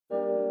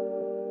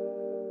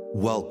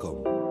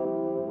Welcome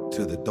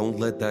to the Don't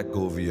Let That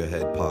Go Over Your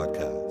Head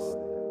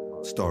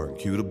podcast, starring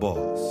Q the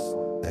Boss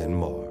and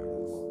Mars.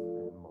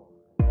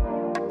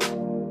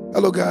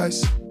 Hello,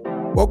 guys.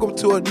 Welcome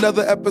to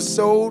another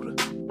episode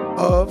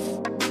of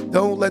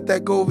Don't Let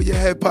That Go Over Your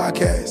Head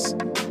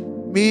podcast.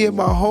 Me and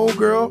my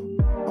homegirl,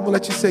 I'm going to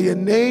let you say your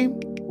name,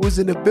 who's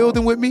in the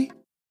building with me.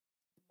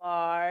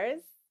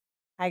 Mars.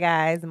 Hi,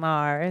 guys.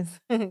 Mars.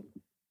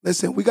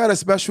 Listen, we got a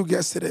special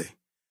guest today.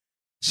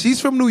 She's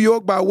from New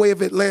York by way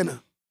of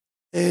Atlanta.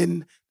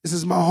 And this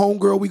is my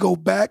homegirl. We go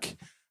back.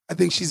 I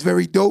think she's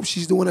very dope.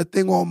 She's doing a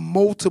thing on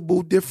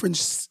multiple different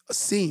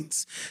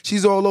scenes.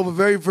 She's all over,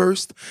 very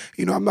versed.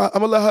 You know, I'm going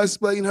to let her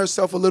explain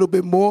herself a little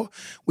bit more.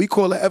 We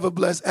call her Ever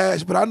Blessed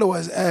Ash, but I know her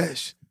as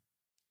Ash.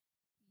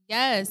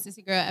 Yes, it's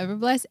your girl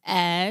Everblessed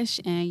Ash,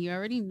 and you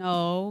already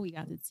know we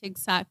got the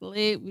TikTok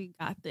lit, we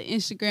got the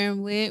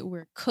Instagram lit,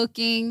 we're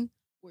cooking,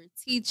 we're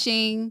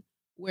teaching,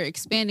 we're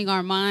expanding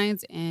our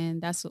minds,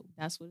 and that's what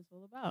it's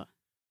all about.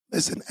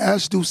 Listen,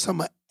 Ash do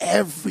some of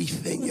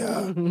everything,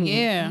 y'all.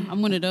 Yeah,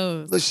 I'm one of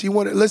those.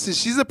 Listen,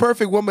 she's a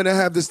perfect woman to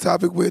have this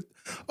topic with,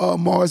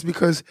 Mars,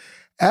 because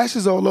Ash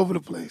is all over the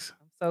place.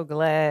 I'm so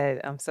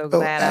glad.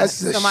 Ash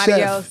is a Somebody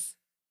chef, else.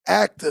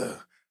 actor,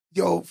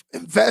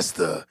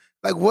 investor.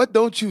 Like, what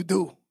don't you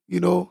do? You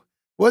know,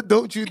 what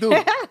don't you do?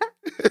 I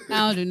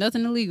don't do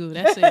nothing illegal.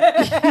 That's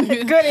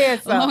it. Good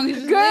answer. As long as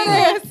it's Good legal,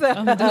 answer.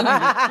 I'm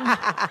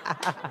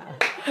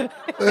doing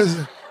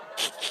it.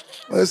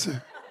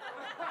 Listen.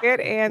 Good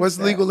answer. What's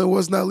legal and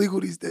what's not legal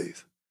these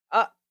days?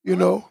 You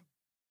know?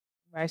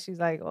 Right. She's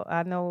like, well,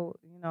 I know,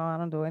 I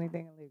don't do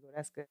anything illegal.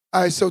 That's good.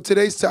 All right, so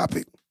today's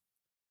topic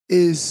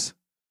is,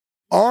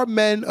 are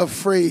men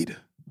afraid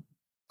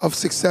of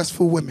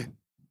successful women?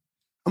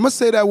 I'm going to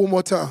say that one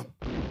more time.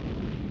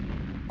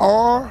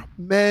 Are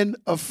men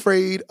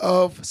afraid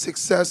of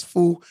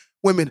successful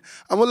women?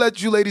 I'm going to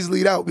let you ladies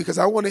lead out because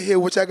I want to hear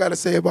what y'all got to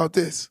say about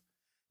this.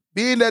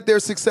 Being that they're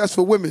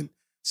successful women,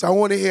 so I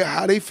want to hear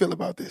how they feel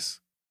about this.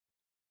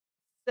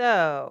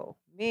 So,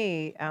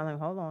 me, Alan,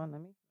 hold on.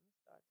 Let me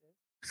start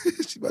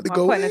this. She about to I'm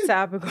go putting in. a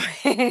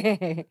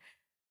topic.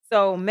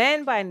 So,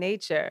 men by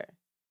nature,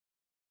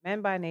 they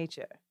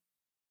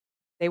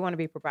want to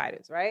be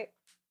providers, right?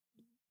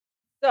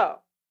 So,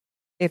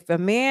 if a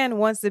man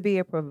wants to be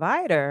a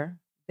provider,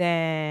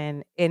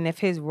 and if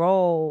his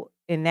role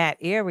in that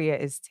area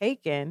is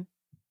taken,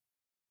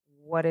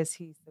 what is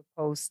he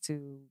supposed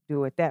to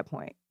do at that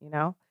point?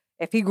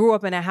 If he grew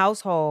up in a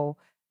household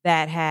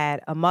that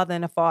had a mother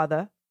and a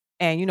father,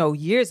 and,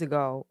 years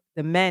ago,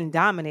 the men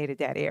dominated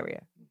that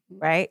area,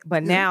 right?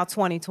 But now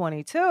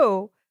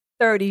 2022,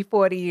 30,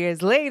 40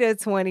 years later,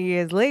 20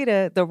 years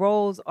later, the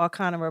roles are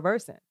kind of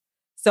reversing.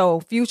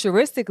 So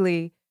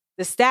futuristically,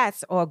 the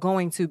stats are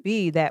going to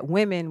be that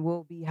women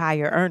will be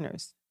higher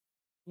earners,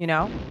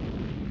 So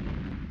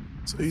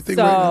you think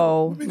right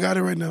now, women got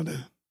it right now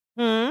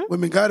then?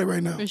 Women got it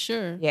right now. For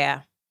sure.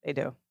 Yeah, they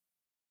do.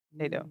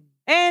 They do.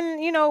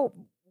 And,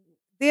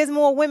 there's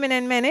more women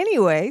than men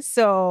anyway.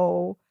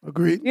 So,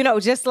 Agreed.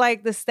 Just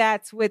like the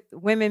stats with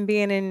women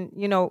being in,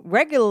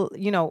 regular,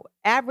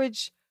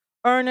 average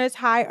earners,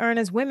 high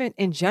earners, women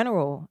in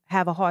general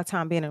have a hard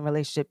time being in a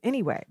relationship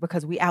anyway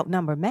because we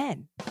outnumber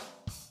men.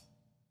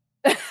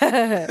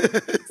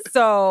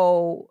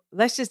 So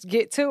let's just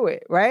get to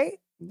it, right?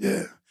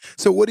 Yeah.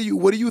 So what do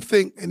you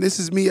think? And this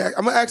is me. I'm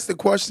gonna ask the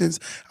questions.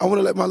 I want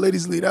to let my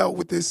ladies lead out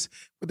with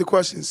the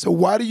questions. So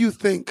why do you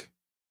think?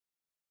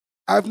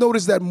 I've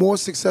noticed that more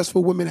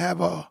successful women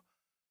have a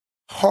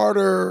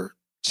harder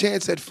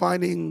chance at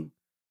finding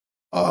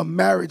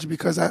marriage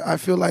because I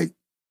feel like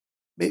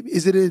maybe,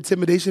 is it an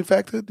intimidation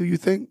factor? Do you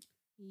think?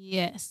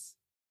 Yes.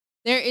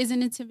 There is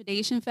an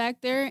intimidation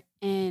factor.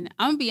 And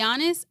I'm going to be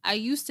honest, I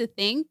used to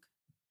think,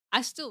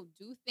 I still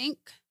do think,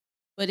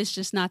 but it's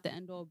just not the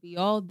end all be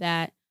all,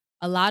 that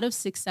a lot of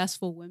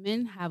successful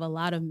women have a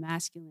lot of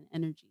masculine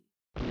energy.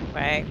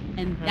 Right.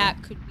 And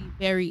that could be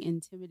very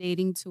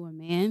intimidating to a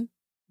man.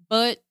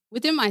 But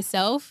within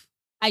myself,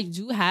 I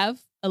do have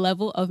a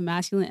level of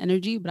masculine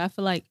energy, but I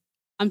feel like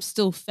I'm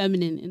still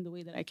feminine in the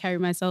way that I carry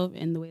myself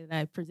and the way that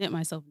I present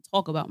myself and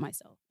talk about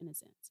myself, in a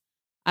sense.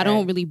 I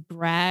don't really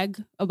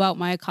brag about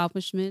my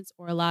accomplishments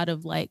or a lot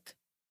of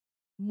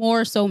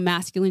more so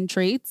masculine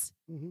traits.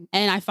 Mm-hmm.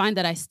 And I find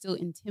that I still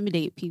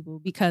intimidate people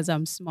because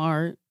I'm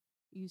smart.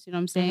 You see what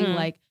I'm saying?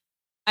 Mm-hmm.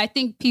 I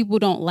think people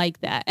don't like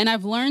that. And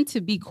I've learned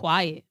to be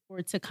quiet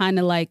or to kind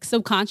of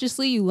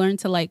subconsciously you learn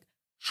to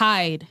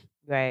hide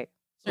Right.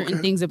 certain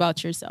things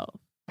about yourself.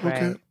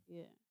 Okay. Right.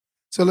 Yeah.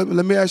 So let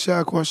me ask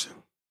y'all a question.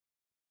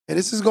 And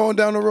this is going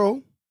down the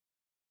road.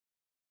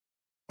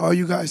 Are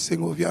you guys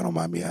single, if y'all don't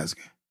mind me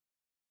asking?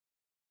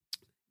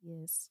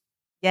 Yes.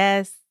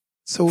 Yes.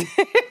 So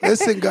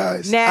listen,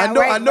 guys. Now, I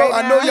know right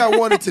now. y'all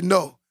wanted to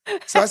know.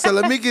 So I said,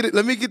 let me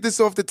get this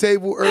off the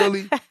table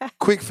early,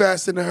 quick,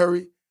 fast, in a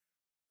hurry.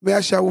 Let me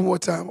ask y'all one more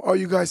time. Are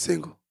you guys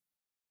single?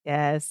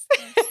 Yes.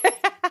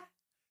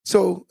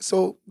 So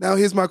now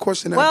here's my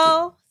question.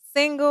 Well,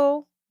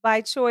 single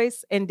by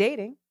choice and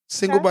dating.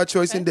 Single Okay. by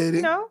choice and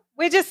dating.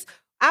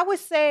 I would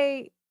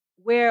say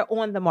we're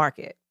on the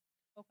market.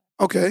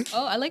 Okay.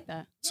 Oh, I like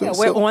that. So, Yeah,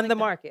 we're so, on the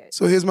market.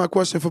 so here's my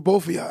question for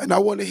both of y'all, and I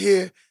want to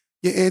hear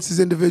your answers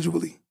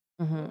individually.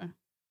 Mm-hmm.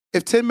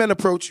 If 10 men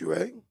approach you,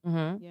 right,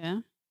 Mm-hmm. Yeah.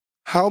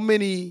 how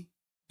many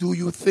do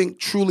you think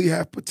truly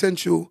have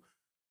potential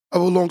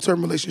of a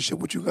long-term relationship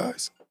with you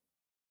guys?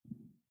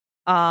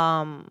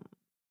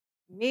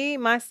 Me,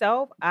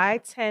 myself, I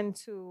tend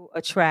to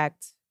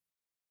attract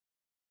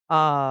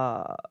a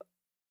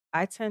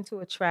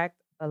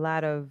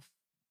lot of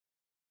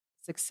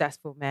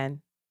successful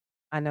men.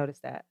 I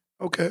noticed that.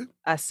 Okay.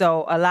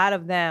 So a lot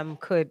of them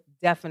could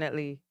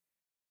definitely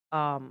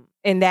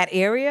in that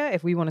area,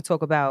 if we want to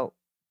talk about,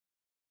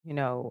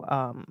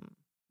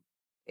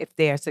 if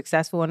they are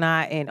successful or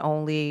not, and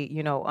only,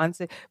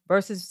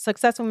 versus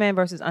successful men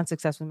versus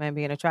unsuccessful men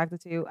being attracted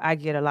to you, I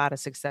get a lot of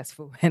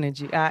successful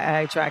energy.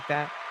 I attract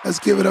that. Let's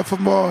give it up for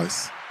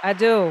Mars. I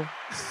do.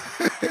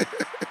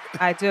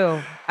 I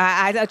do.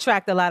 I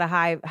attract a lot of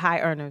high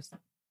earners.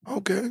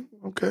 Okay.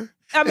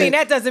 I mean, And-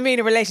 that doesn't mean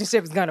the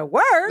relationship is gonna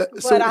work,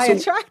 So- but I so-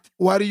 attract.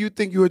 Why do you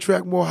think you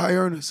attract more high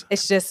earners?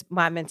 It's just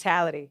my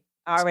mentality.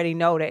 I already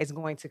know that it's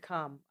going to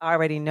come. I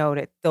already know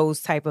that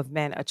those type of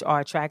men are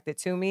attracted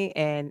to me,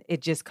 and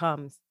it just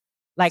comes.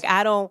 Like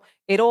it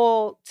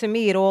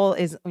all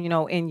is,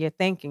 in your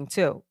thinking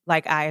too.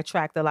 Like I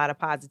attract a lot of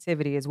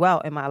positivity as well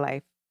in my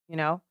life.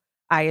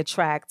 I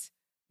attract,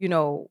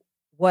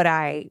 what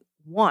I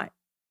want.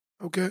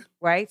 Okay.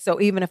 Right.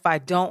 So even if I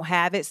don't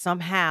have it,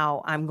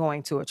 somehow I'm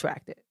going to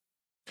attract it.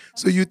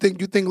 So you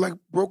think like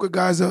broker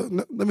guys are,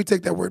 let me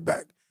take that word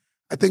back.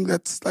 I think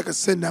that's like a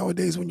sin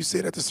nowadays when you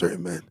say that to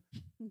certain men.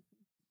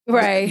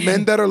 Right.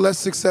 Men that are less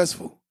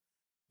successful,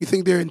 you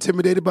think they're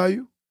intimidated by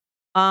you?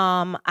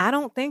 I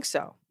don't think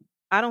so.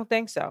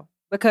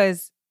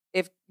 Because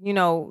if,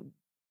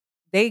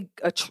 they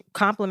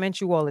compliment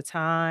you all the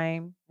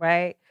time,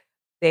 right?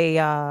 They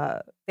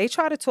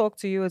try to talk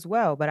to you as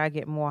well, but I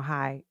get more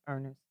high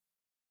earners.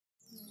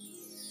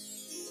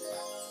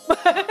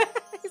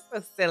 He's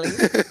so silly.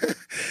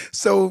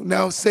 So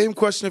now, same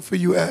question for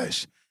you,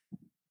 Ash.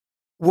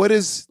 What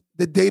is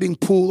the dating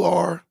pool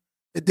or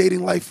the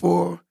dating life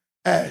for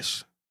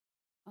Ash?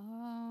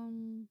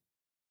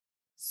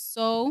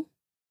 So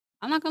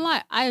I'm not gonna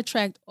lie, I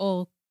attract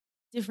all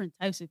different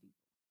types of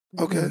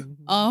people. Okay.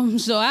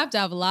 So I have to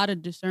have a lot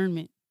of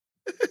discernment.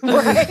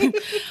 Right.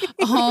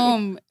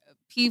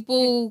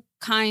 People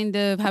kind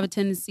of have a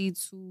tendency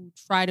to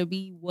try to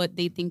be what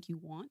they think you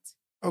want,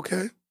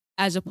 Okay.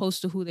 as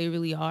opposed to who they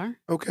really are.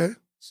 Okay.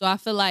 So I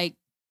feel like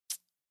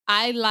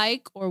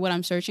or what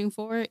I'm searching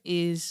for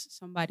is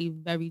somebody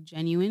very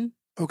genuine.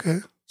 Okay.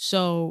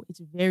 So it's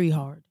very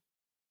hard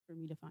for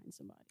me to find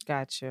somebody.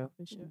 Got you.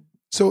 For sure.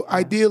 So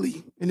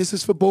ideally, and this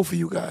is for both of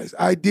you guys,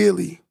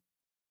 ideally,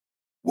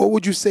 what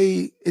would you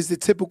say is the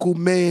typical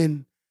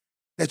man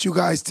that you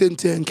guys tend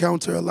to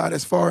encounter a lot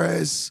as far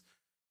as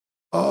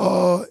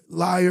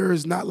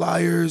liars, not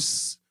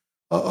liars,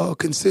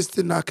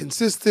 consistent, not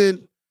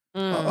consistent?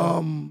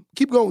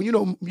 Keep going. You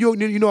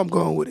know I'm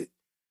going with it.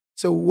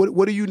 So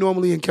what do you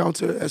normally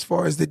encounter as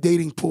far as the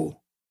dating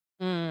pool?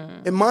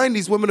 And mind,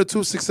 these women are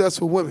two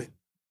successful women.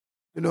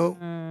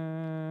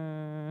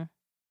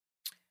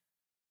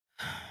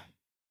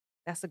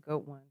 That's a good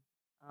one.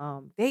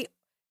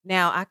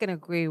 Now I can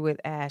agree with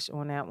Ash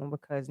on that one,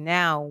 because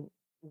now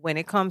when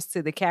it comes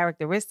to the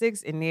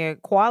characteristics and their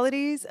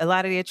qualities, a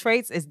lot of their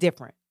traits is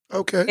different.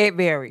 Okay. It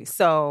varies.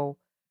 So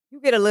you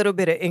get a little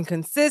bit of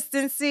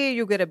inconsistency.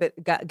 You got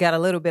a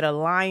little bit of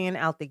lying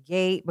out the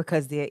gate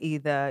because they're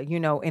either,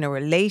 in a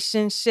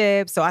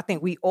relationship. So I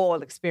think we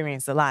all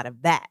experience a lot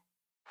of that.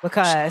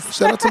 Because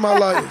Shout out to my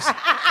liars.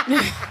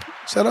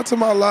 Shout out to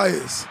my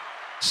liars.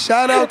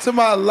 Shout out to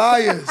my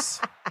liars.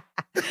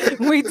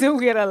 We do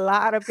get a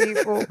lot of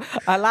people,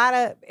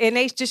 and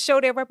they just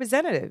show their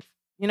representative.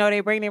 They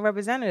bring their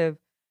representative,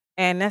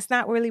 and that's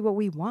not really what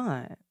we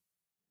want.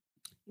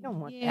 We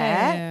don't want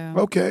that.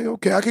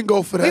 Okay. I can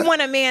go for that. We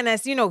want a man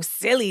that's,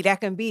 silly,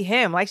 that can be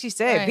him. Like she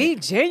said, Right. be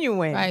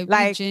genuine. Right.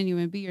 Like, Be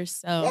genuine. Be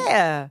yourself.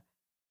 yeah.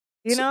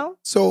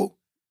 So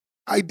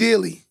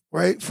ideally,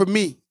 right, for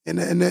me, and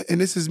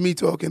this is me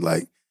talking,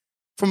 like,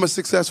 from a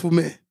successful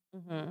man,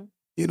 Mm-hmm.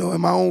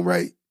 in my own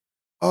right,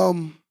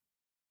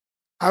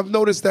 I've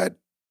noticed that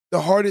the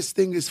hardest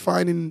thing is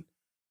finding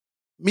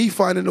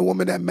a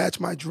woman that match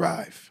my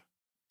drive.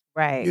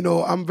 Right.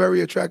 I'm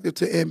very attracted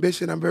to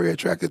ambition. I'm very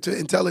attracted to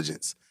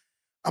intelligence.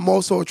 I'm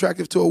also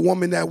attracted to a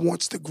woman that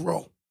wants to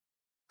grow.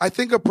 I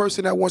think a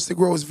person that wants to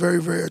grow is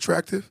very, very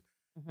attractive.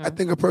 Mhm. I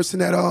think a person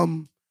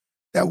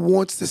that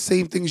wants the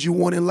same things you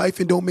want in life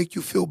and don't make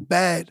you feel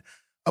bad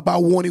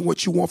about wanting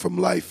what you want from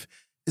life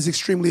is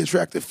extremely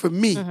attractive for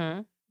me,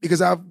 Mhm.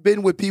 because I've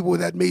been with people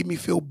that made me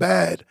feel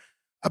bad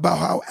about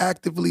how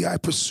actively I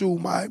pursue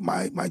my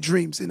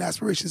dreams and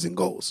aspirations and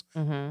goals,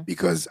 Mhm.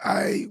 because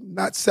I'm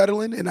not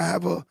settling and I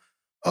have a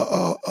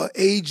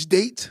age,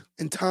 date,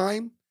 and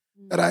time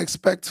that I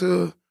expect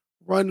to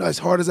run as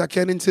hard as I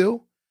can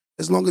until,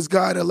 as long as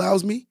God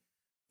allows me,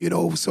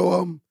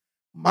 So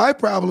my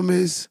problem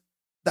is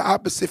the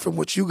opposite from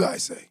what you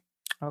guys say.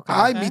 Okay.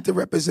 I meet the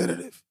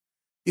representative.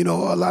 You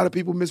know, a lot of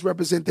people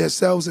misrepresent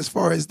themselves as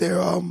far as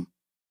their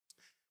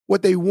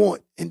what they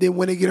want. And then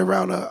when they get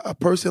around a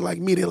person like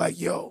me, they're like,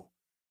 yo,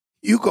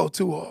 you go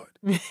too hard.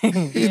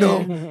 You know?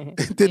 And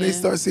then they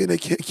start saying they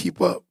can't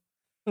keep up.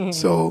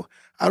 So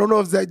I don't know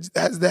if that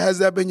has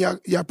that been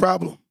your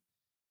problem.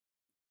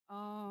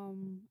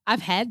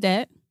 I've had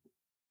that.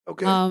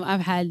 Okay.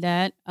 I've had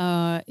that.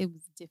 It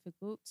was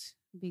difficult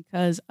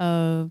because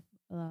of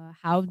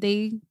how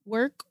they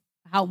work,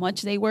 how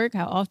much they work,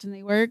 how often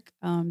they work,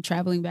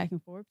 traveling back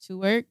and forth to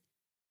work.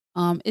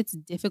 It's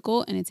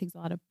difficult and it takes a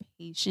lot of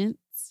patience.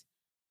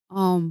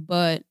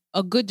 But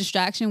a good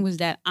distraction was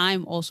that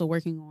I'm also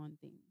working on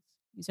things.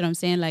 You see what I'm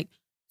saying? Like,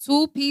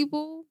 two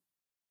people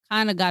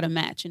kind of got a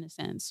match in a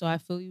sense. So I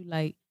feel you,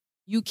 like,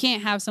 you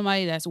can't have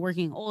somebody that's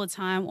working all the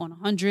time on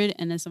 100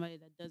 and then somebody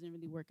that doesn't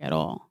really work at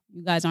all.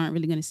 You guys aren't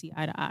really going to see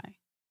eye to eye.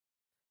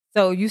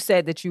 So you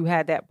said that you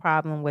had that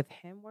problem with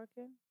him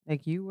working?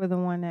 Like, you were the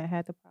one that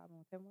had the problem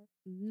with him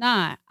working?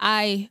 Nah,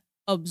 I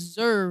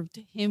observed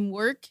him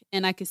work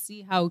and I could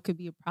see how it could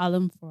be a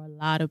problem for a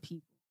lot of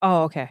people.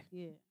 Oh, okay.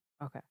 Yeah.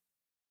 Okay.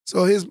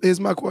 So here's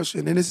my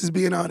question, and this is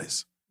being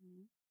honest.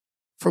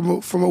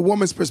 From a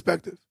woman's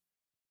perspective,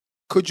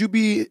 could you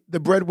be the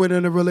breadwinner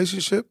in a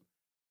relationship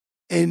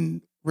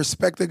and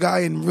respect the guy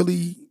and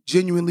really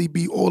genuinely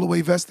be all the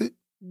way vested?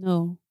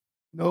 No.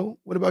 No?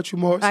 What about you,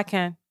 Mars? I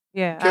can.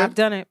 Yeah, Okay. I've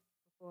done it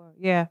before.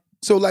 Yeah.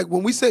 So like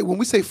when we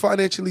say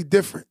financially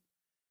different,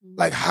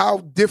 like how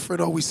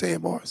different are we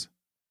saying, Mars?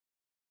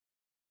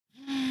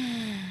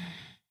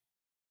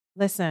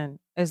 Listen,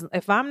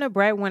 if I'm the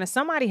breadwinner,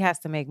 somebody has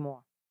to make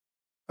more.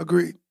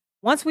 Agreed.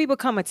 Once we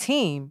become a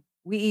team,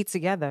 we eat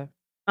together.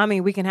 I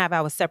mean, we can have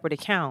our separate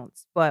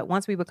accounts, but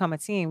once we become a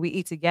team, we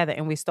eat together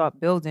and we start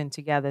building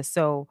together.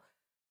 So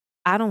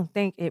I don't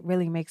think it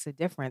really makes a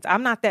difference.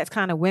 I'm not that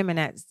kind of woman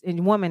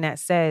that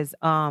says,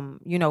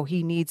 you know,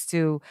 he needs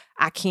to,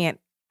 I can't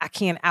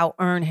out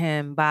earn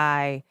him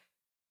by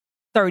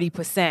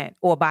 30%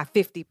 or by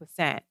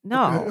 50%.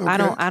 No,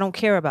 Okay. I don't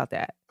care about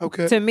that.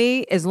 Okay. To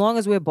me, as long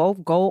as we're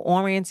both goal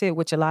oriented,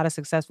 which a lot of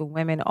successful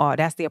women are,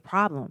 that's their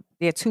problem.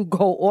 They're too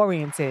goal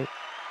oriented.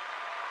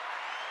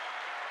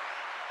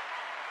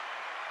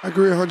 I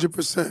agree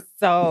 100%.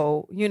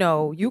 So, you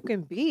know, you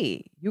can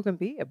be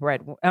a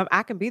breadwinner.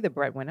 I can be the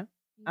breadwinner.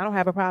 I don't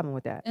have a problem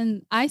with that.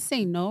 And I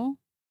say no.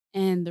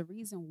 And the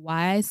reason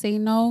why I say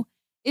no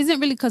isn't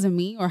really because of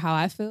me or how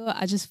I feel.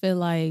 I just feel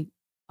like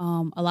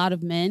a lot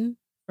of men,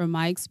 from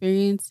my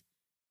experience,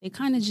 they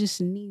kind of just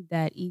need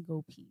that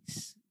ego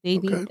piece. They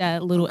need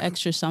that little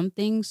extra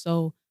something.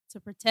 So to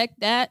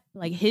protect that,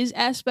 like his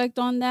aspect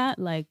on that,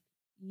 like,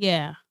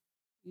 yeah.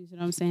 You see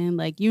what I'm saying?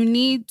 Like, you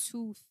need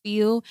to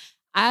feel...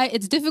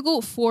 it's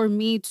difficult for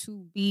me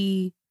to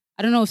be,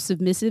 I don't know if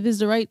submissive is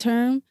the right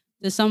term,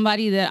 to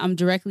somebody that I'm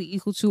directly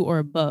equal to or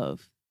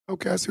above.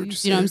 Okay, I see what you're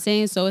saying. You know what I'm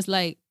saying? So it's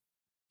like,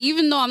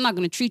 even though I'm not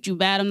going to treat you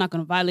bad, I'm not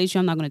going to violate you,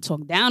 I'm not going to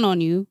talk down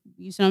on you.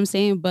 You see what I'm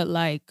saying? But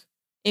like,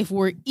 if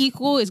we're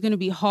equal, it's going to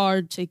be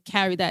hard to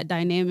carry that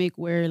dynamic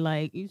where,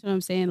 like, you see what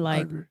I'm saying?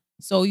 Like,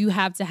 so you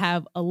have to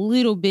have a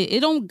little bit, it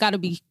don't got to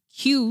be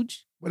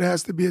huge. But it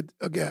has to be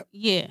a gap.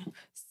 Yeah.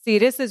 See,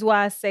 this is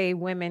why I say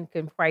women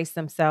can price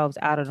themselves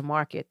out of the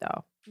market,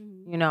 though.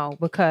 You know,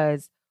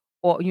 because,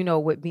 or you know,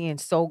 with being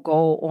so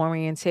goal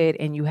oriented,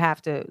 and you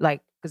have to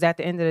like, because at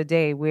the end of the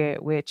day,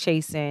 we're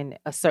chasing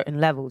a certain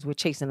levels. We're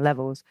chasing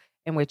levels,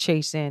 and we're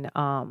chasing,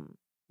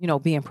 you know,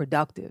 being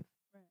productive,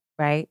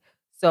 right?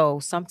 So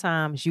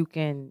sometimes you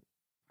can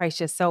price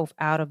yourself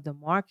out of the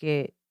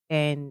market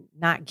and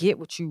not get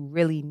what you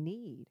really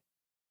need.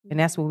 And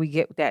that's where we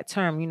get that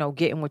term, you know,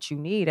 getting what you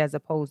need as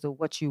opposed to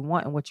what you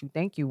want and what you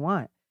think you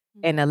want.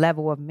 And the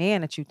level of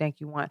man that you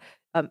think you want.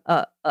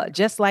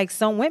 Just like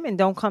some women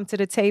don't come to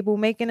the table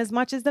making as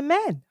much as the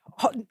men.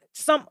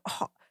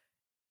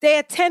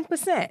 They're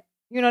 10%.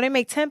 You know, they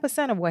make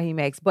 10% of what he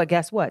makes. But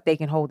guess what? They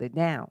can hold it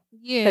down.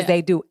 Yeah. Because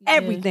they do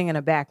everything in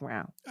the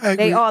background.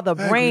 They are the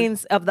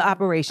brains of the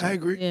operation. I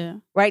agree. Yeah.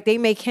 Right? They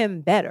make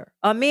him better.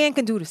 A man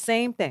can do the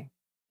same thing.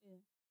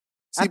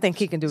 I think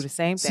he can do the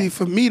same thing. See,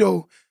 for me,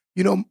 though,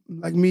 you know,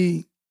 like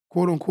me,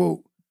 quote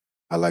unquote,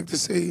 I like to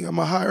say I'm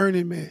a high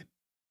earning man.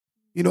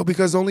 You know,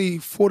 because only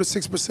 4 to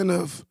 6%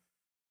 of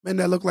men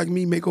that look like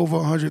me make over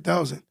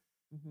 100,000,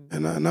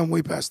 and I'm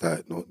way past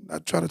that. No,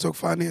 not trying to talk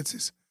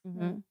finances,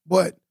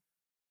 but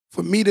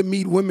for me to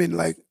meet women,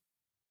 like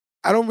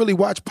I don't really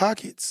watch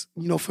pockets.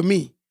 You know, for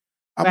me,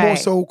 I'm more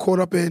so caught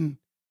up in,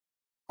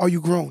 are you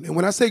grown? And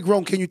when I say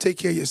grown, can you take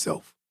care of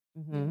yourself?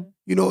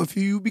 You know, if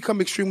you become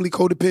extremely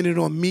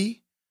codependent on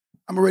me,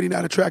 I'm already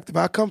not attractive.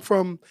 I come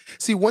from,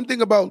 see, one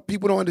thing about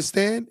people don't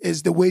understand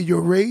is the way you're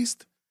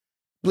raised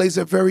plays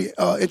a very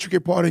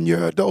intricate part in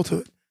your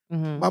adulthood.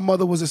 My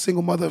mother was a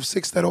single mother of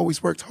 6 that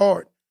always worked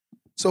hard.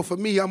 So for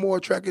me, I'm more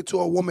attracted to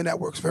a woman that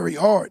works very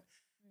hard.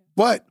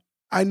 But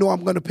I know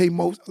I'm going to pay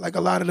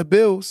a lot of the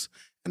bills,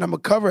 and I'm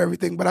going to cover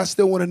everything, but I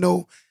still want to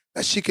know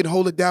that she can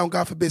hold it down,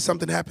 God forbid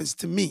something happens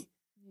to me.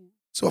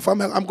 So if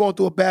I'm going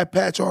through a bad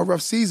patch or a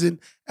rough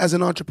season as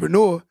an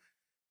entrepreneur,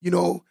 you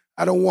know,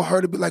 I don't want her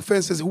to be like, for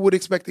instance, who would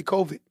expect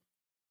COVID?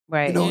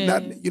 Right.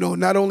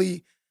 Not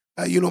only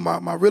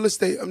my real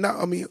estate.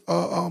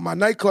 My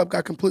nightclub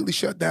got completely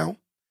shut down.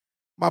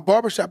 My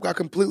barbershop got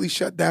completely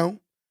shut down.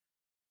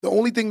 The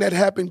only thing that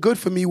happened good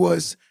for me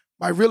was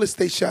my real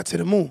estate shot to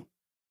the moon.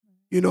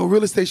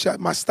 Real estate shot.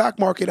 My stock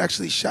market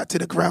actually shot to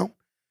the ground.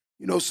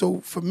 So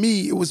for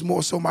me, it was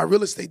more so my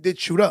real estate did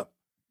shoot up.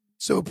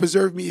 So it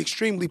preserved me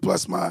extremely,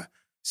 plus my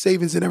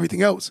savings and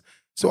everything else.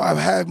 So I've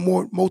had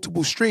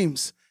multiple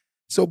streams.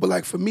 So, but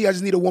like for me, I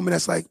just need a woman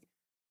that's like,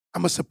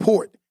 I'm a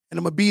support and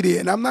I'm gonna be there.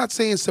 And I'm not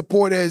saying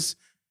support as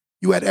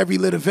you at every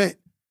lit event.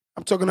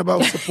 I'm talking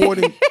about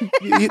supporting.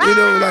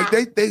 Like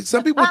they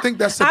some people think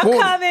that's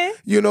support. I'm coming.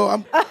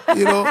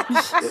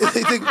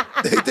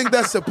 They think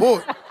that's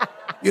support.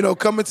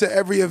 Coming to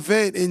every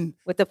event and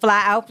with the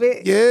fly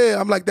outfit. Yeah,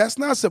 I'm like, that's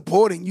not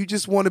supporting. You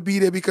just want to be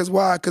there because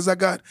why? Because I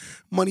got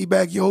money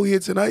back yo here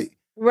tonight.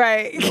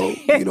 Right.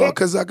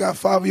 Because I got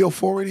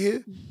 504 in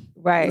here.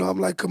 Right. I'm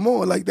like, come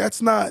on, like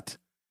that's not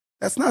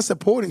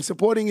supporting.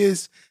 Supporting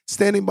is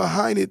standing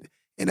behind it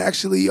and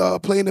actually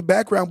playing the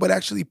background, but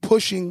actually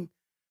pushing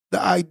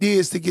the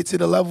ideas to get to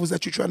the levels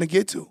that you're trying to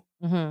get to.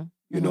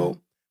 Mm-hmm.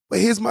 But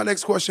here's my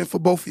next question for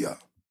both of y'all.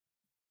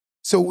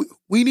 So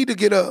we need to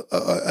get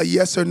a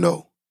yes or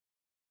no.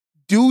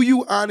 Do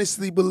you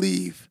honestly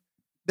believe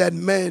that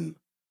men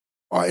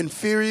are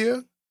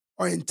inferior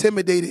or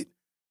intimidated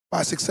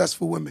by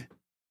successful women?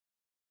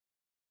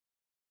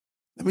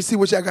 Let me see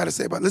what y'all got to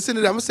say about it. Listen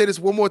to that. I'm going to say this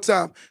one more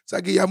time so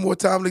I give y'all more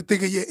time to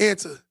think of your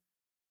answer.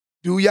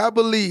 Do y'all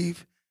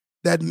believe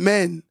that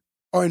men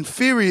are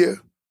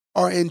inferior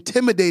or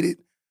intimidated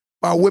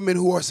by women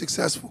who are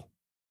successful?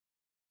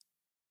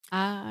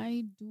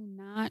 I do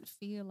not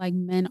feel like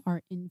men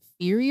are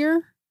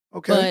inferior.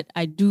 Okay. But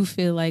I do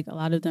feel like a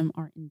lot of them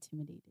are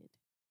intimidated.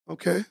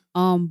 Okay.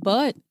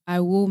 But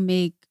I will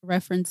make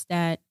reference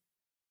that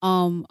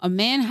a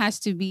man has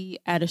to be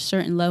at a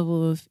certain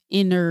level of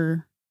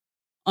inner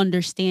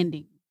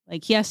understanding.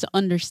 Like he has to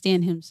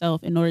understand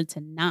himself in order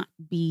to not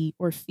be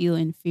or feel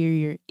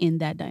inferior in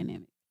that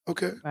dynamic.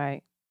 Okay.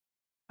 Right.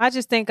 I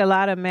just think a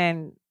lot of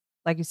men,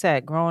 like you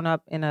said, growing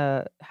up in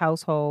a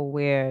household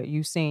where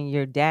you've seen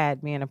your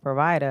dad being a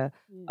provider,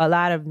 a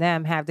lot of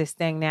them have this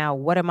thing now,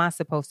 what am I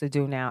supposed to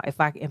do now? If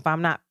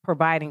I'm not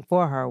providing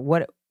for her,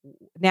 what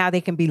now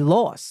they can be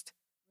lost,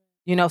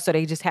 so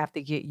they just have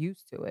to get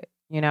used to it,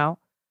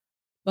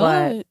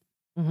 But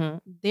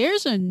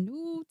there's a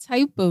new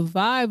type of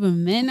vibe of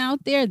men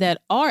out there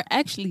that are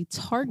actually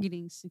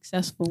targeting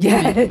successful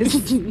women.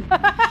 Yes.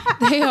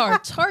 They are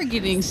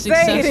targeting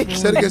successful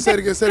Say it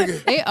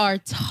again. They are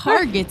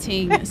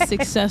targeting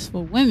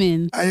successful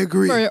women. I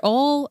agree. For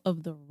all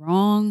of the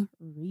wrong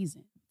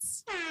reasons.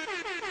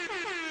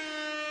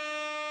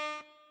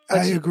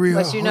 I agree.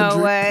 But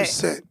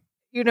 100%.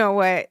 you know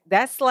what?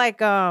 That's like,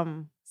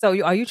 so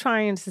are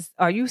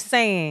you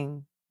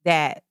saying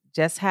that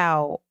just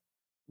how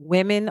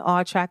women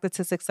are attracted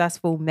to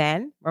successful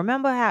men?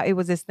 Remember how it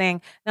was this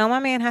thing? No, my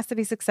man has to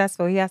be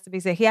successful. He has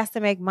to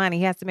make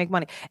money.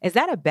 Is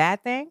that a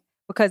bad thing?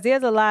 Because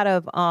there's a lot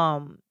of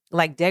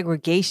like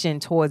degradation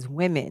towards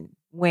women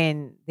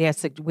when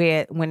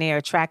they're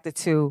attracted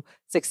to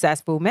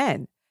successful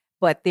men,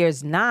 but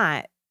there's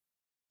not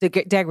the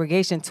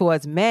degradation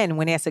towards men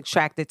when they're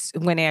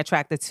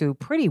attracted to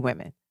pretty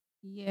women.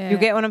 Yeah, you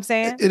get what I'm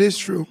saying? It is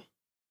true.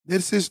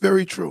 This is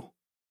very true.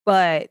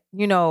 But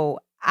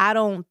I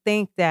don't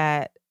think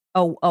that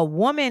a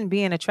woman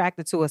being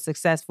attracted to a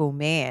successful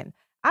man,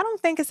 I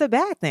don't think it's a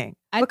bad thing.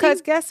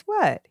 Because guess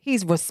what?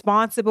 He's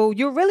responsible.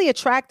 You're really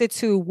attracted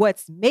to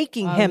what's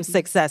making him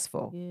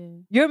successful.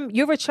 Yeah.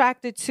 You're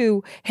attracted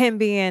to him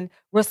being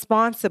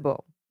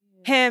responsible,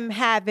 him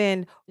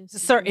having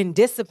certain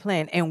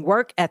discipline and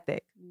work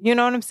ethic. You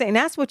know what I'm saying?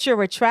 That's what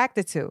you're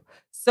attracted to.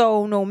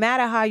 So no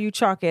matter how you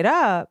chalk it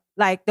up,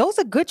 like those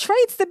are good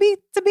traits to be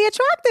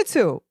attracted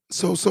to.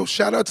 So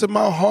shout out to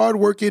my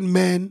hardworking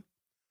men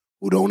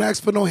who don't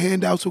ask for no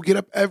handouts, who get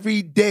up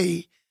every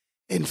day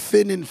and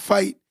fin and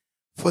fight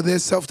for their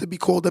self to be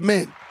called a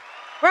man.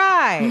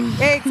 Right.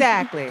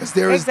 Exactly. Because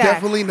there is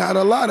definitely not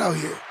a lot out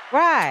here.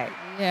 Right.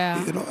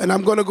 Yeah. And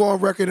I'm going to go on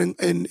record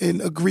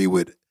and agree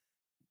with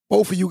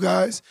both of you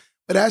guys.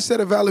 But Ash said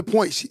a valid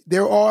point.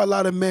 There are a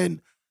lot of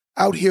men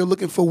out here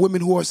looking for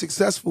women who are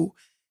successful.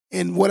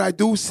 And what I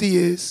do see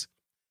is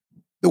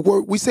the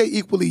word, we say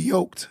equally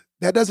yoked.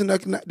 That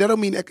don't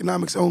mean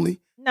economics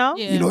only. No.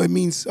 Yeah. It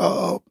means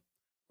how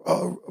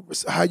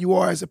you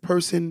are as a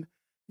person,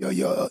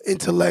 your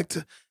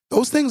intellect.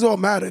 Those things all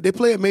matter. They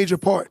play a major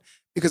part.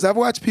 Because I've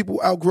watched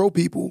people outgrow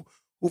people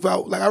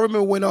I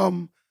remember when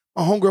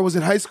my homegirl was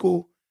in high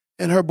school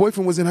and her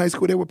boyfriend was in high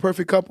school. They were a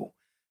perfect couple.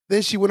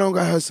 Then she went on and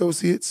got her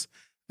associates.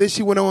 Then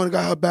she went on and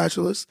got her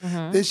bachelor's.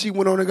 Mm-hmm. Then she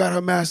went on and got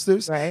her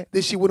master's. Right.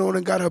 Then she went on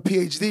and got her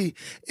PhD.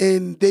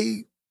 And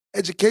they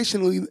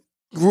educationally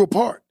grew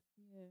apart.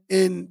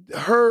 And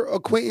her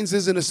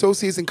acquaintances and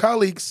associates and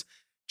colleagues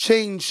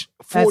changed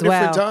 4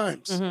 different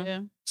times. Mm-hmm. Yeah.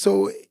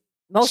 So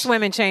most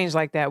women change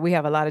like that. We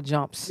have a lot of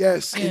jumps.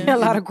 yes. Yeah. A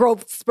lot of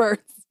growth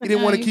spurts. He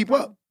didn't want to keep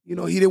up. He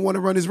didn't want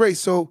to run his race.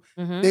 So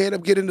Mm-hmm. they ended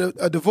up getting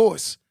a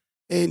divorce.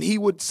 And he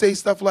would say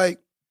stuff like,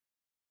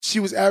 she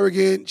was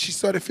arrogant, she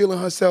started feeling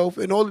herself,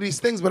 and all of these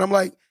things. But I'm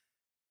like,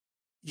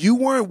 you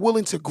weren't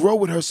willing to grow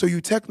with her, so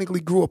you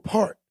technically grew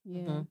apart.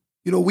 Yeah. Mhm.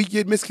 You know, we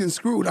get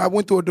misconstrued. I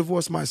went through a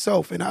divorce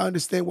myself, and I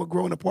understand what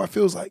growing apart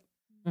feels like.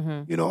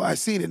 Mhm. You know, I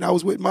seen it. And I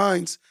was with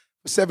mines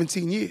for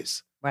 17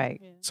 years.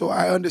 Right. So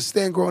I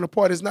understand growing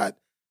apart is not,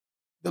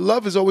 the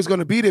love is always going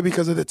to be there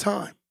because of the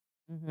time.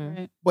 Mhm.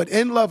 Right. But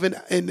in love and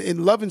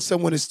in loving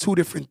someone is two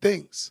different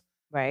things.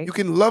 Right. You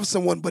can love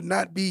someone but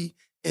not be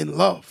in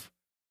love.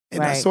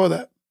 And I Right. saw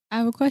that. I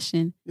have a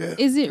question. Yeah.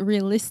 Is it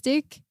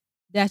realistic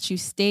that you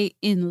stay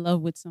in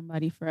love with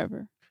somebody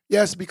forever?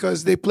 Yes,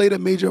 because they played a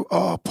major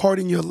part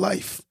in your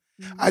life.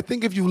 I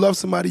think if you love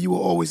somebody, you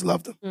will always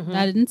love them. Mhm.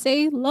 I didn't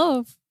say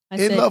love. I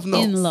In said love,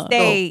 no. in love.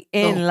 Stay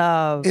in no.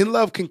 love. In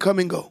love can come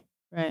and go,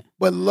 Right.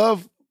 but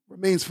love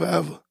remains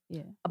forever.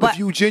 Yeah. But if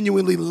you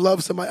genuinely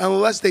love somebody,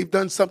 unless they've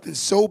done something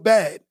so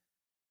bad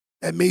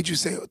that made you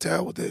say, oh, to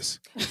hell with this.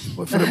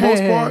 But for the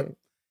most part,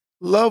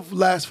 love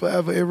lasts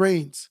forever. It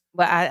reigns.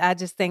 But I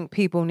just think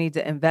people need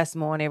to invest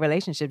more in their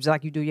relationships,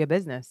 like you do your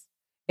business.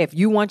 If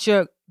you want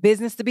your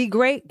business to be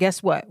great,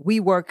 guess what?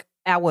 We work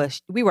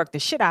the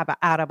shit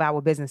out of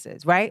our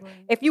businesses, right?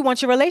 If you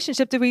want your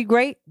relationship to be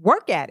great,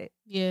 work at it.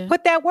 Yeah.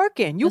 Put that work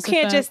in. You That's a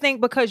can't just fact.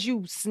 think because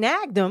you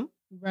snagged him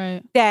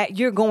Right. that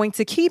you're going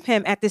to keep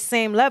him at the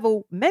same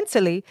level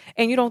mentally,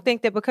 and you don't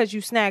think that because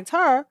you snagged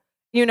her,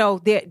 you know,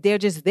 they're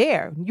just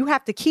there. You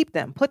have to keep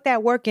them. Put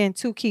that work in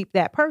to keep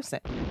that person.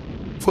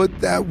 Put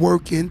that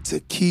work in to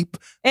keep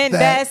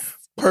Invest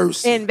that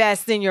person.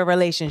 invest in your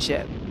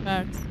relationship.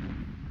 Facts.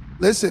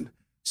 Listen,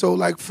 so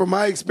like from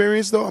my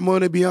experience though, I'm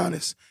going to be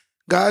honest.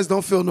 Guys,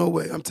 don't feel no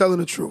way. I'm telling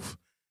the truth.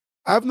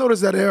 I've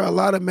noticed that there are a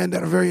lot of men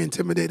that are very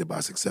intimidated by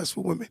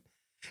successful women.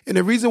 And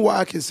the reason why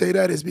I can say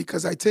that is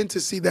because I tend to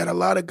see that a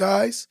lot of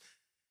guys,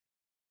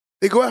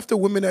 they go after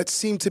women that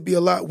seem to be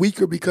a lot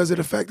weaker because of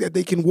the fact that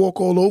they can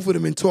walk all over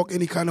them and talk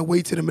any kind of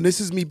way to them. And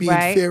this is me being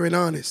Right. fair and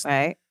honest.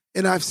 Right?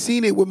 And I've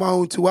seen it with my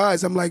own two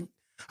eyes. I'm like,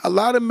 a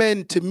lot of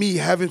men, to me,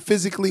 haven't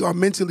physically or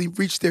mentally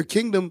reached their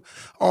kingdom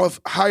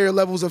of higher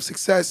levels of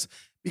success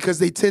because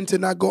they tend to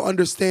not go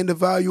understand the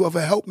value of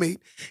a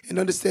helpmate and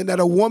understand that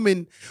a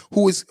woman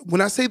who is, when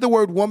I say the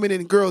word woman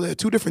and girl, they're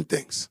two different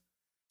things.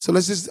 So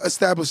let's just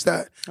establish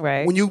that.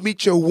 Right. When you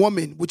meet your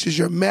woman, which is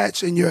your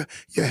match and your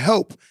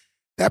help,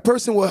 that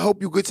person will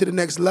help you get to the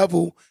next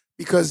level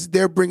because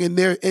they're bringing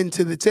their end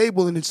to the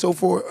table, and so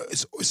forth.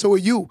 So are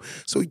you.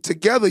 So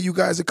together, you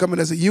guys are coming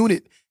as a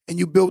unit, and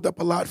you build up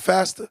a lot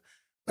faster.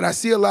 But I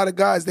see a lot of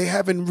guys, they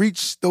haven't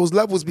reached those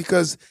levels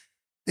because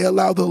they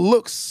allow the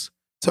looks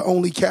to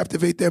only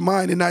captivate their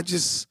mind and not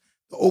just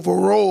the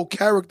overall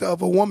character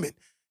of a woman.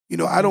 You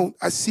know,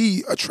 I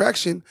see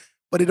attraction,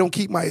 but it don't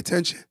keep my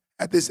attention.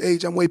 At this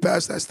age, I'm way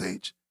past that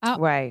stage.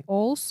 Right.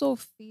 Also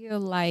feel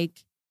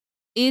like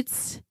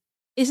it's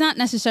not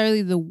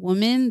necessarily the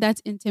woman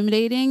that's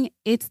intimidating,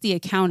 it's the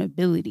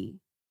accountability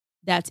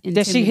that's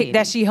intimidating.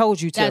 That she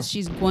holds you to. that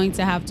she's going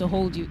to have to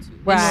hold you to.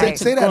 in Right. order to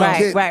Say that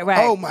grow. again.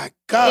 Right. Oh my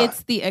God.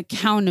 It's the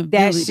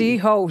accountability. That she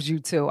holds you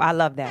to. I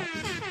love that.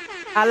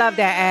 I love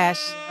that,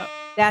 Ash.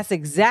 That's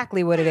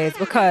exactly what it is.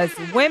 Because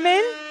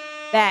women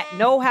that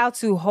know how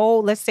to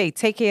hold, let's say,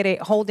 take care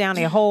of hold down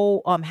their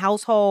whole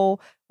household,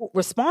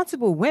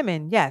 responsible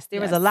women, yes,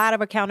 there is a Yes. lot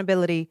of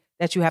accountability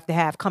that you have to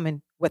have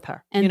coming with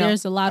her. And you know?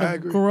 there's a lot I of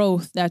agree.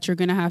 growth that you're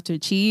going to have to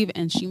achieve.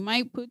 And she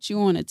might put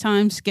you on a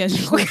time schedule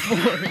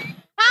for it.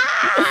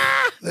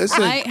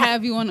 Listen, Might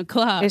have you on a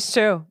clock. It's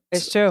true.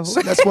 It's true.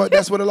 so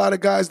that's what a lot of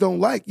guys don't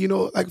like. You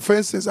know, like for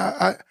instance,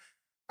 I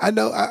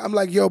know I'm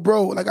like, yo,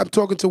 bro, like I'm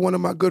talking to one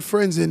of my good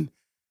friends, and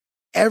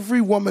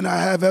every woman I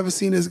have ever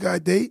seen this guy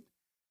date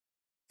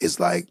is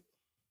like,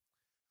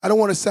 I don't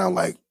want to sound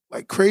like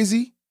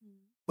crazy,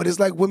 but it's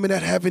like women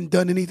that haven't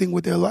done anything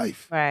with their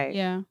life. Right.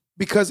 Yeah.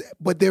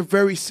 But they're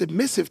very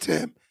submissive to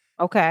him.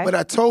 Okay. But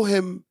I told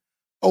him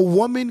a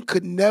woman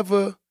could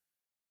never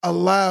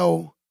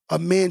allow a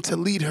man to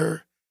lead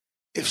her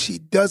if she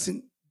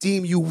doesn't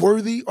deem you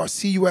worthy or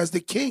see you as the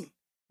king.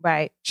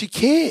 Right. She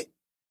can't.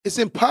 It's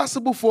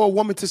impossible for a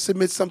woman to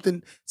submit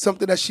something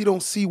that she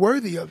don't see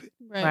worthy of it.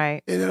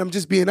 Right. And I'm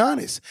just being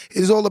honest. It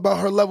is all about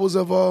her levels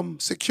of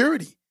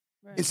security.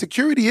 Right. And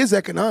security is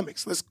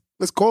economics. Let's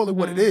call it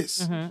what it is.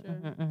 Mhm, Sure.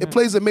 mhm, mhm. It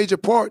plays a major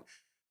part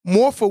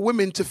more for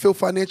women to feel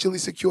financially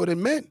secure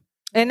than men.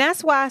 And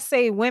that's why I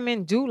say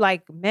women do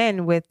like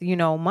men with,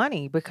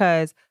 money,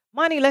 because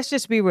money, let's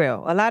just be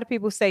real. A lot of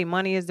people say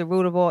money is the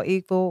root of all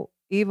evil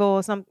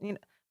or something,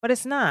 but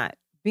it's not.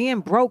 Being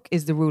broke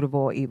is the root of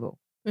all evil.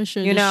 For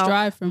sure. You Just know,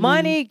 strive for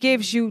Money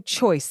gives you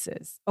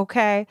choices,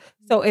 okay?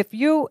 So if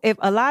you're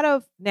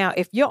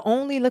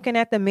only looking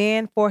at the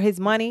man for his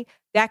money,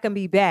 that can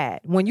be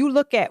bad. When you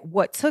look at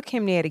what took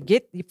him there to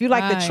get, if you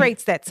like the Right.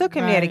 traits that took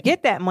him there to Right.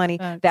 get that money,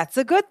 Facts. that's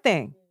a good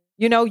thing.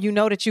 You know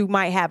that you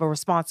might have a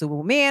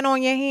responsible man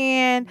on your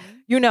hand.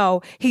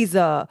 He's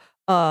a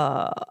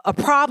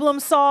problem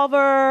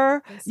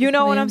solver. You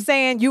know what I'm Discipline.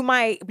 saying? You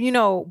might,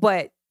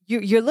 but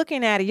you're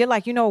looking at it, you're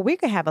like, we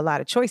can have a lot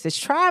of choices.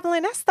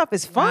 Traveling, that stuff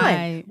is fun.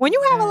 Right, When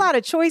you have a right. lot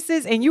of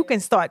choices and you can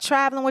start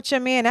traveling with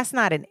your man, that's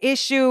not an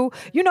issue.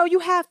 You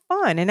have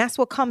fun, and that's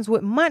what comes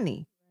with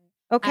money.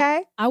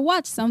 Okay? I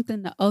watched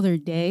something the other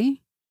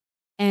day,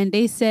 and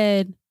they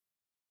said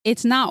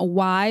it's not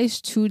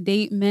wise to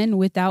date men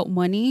without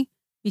money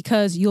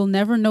because you'll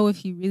never know if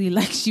he really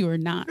likes you or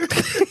not.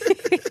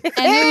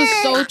 And it was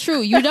so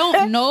true. You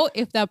don't know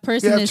if that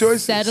person have is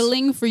choices.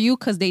 settling for you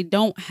because they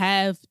don't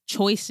have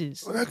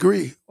choices I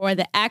agree. or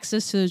the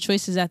access to the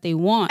choices that they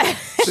want.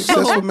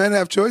 Successful men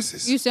have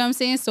choices. You see what I'm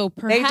saying? So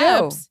They do.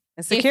 perhaps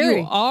And if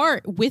security. you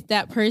are with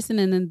that person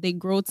and then they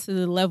grow to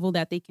the level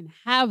that they can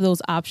have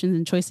those options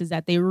and choices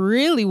that they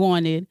really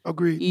wanted,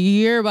 Agreed.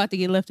 you're about to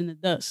get left in the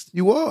dust.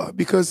 You are,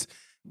 because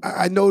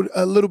I know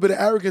a little bit of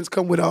arrogance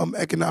come with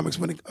economics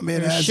when a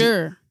man For has it.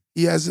 sure.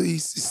 He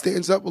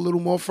stands up a little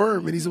more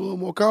firm and he's a little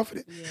more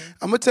confident. Yeah.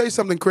 I'm gonna tell you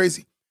something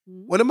crazy.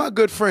 Mhm. One of my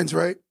good friends,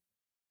 right?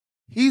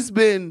 He's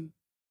been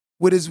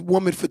with his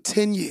woman for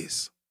 10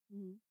 years.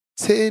 Mhm.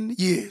 10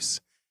 years.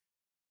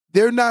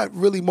 They're not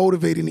really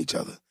motivating each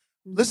other.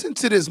 Mhm. Listen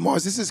to this,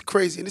 Mars. This is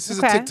crazy. And this is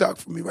a Okay. TikTok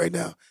for me right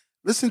now.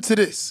 Listen to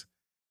this.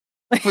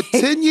 For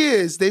 10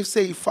 years, they've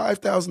saved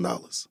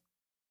 $5,000.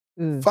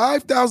 Mm.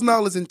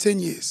 $5,000 in 10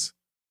 years,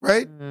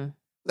 right? Mm.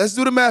 Let's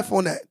do the math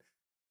on that.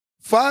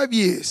 5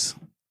 years.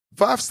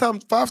 5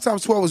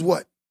 times 12 is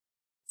what?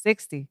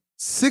 60.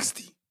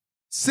 60.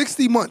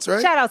 60 months,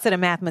 right? Shout out to the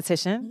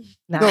mathematician.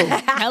 No.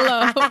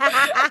 Hello.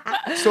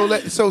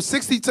 So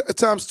 60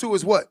 times 2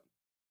 is what?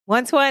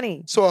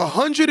 120. So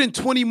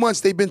 120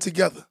 months they've been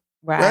together.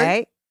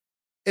 Right.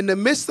 In the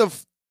midst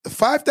of the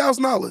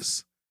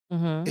 $5,000,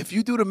 Mm-hmm. if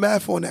you do the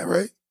math on that,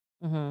 right?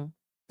 Mm-hmm.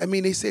 I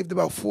mean, they saved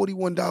about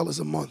 $41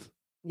 a month.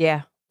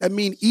 Yeah. I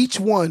mean, each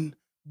one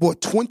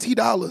brought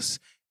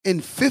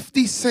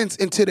 $20.50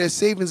 into their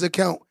savings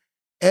account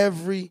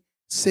every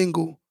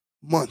single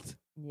month.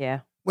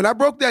 Yeah. When I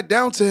broke that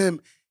down to him,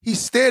 he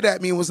stared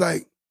at me and was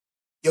like,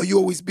 yo, you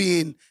always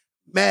being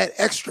mad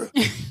extra.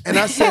 And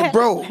I said,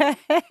 bro,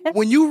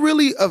 when you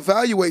really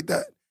evaluate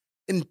that,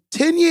 in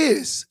 10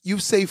 years,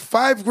 you've saved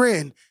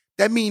 $5,000.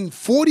 That means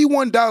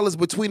 $41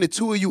 between the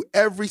two of you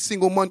every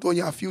single month on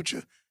your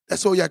future.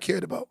 That's all y'all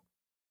cared about.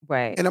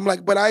 Right. And I'm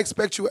like, but I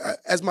expect you,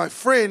 as my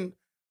friend,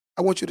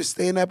 I want you to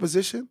stay in that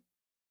position.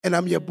 And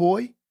I'm your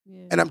boy.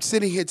 Yeah. And I'm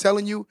sitting here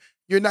telling you,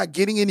 you're not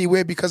getting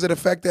anywhere because of the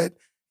fact that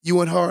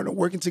you and her are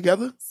working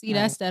together. See,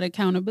 that's that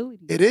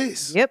accountability. It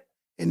is. Yep.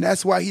 And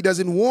that's why he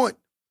doesn't want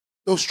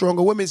those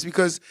stronger women, is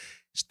because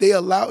she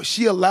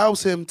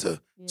allows him to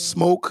Yeah.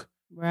 smoke,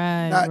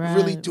 Right. not right.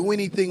 really do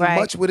anything Right.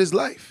 much with his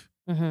life.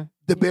 Mm-hmm.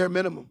 The bare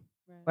minimum.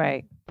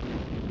 Right.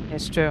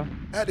 It's true.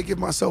 I had to give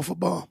myself a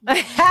bomb.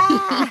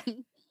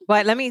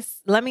 But let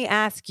me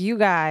ask you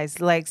guys,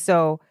 like,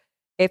 so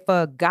if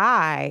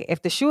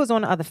the shoe is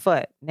on the other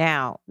foot,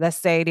 now let's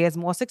say there's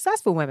more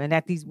successful women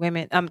that these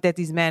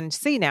men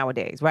see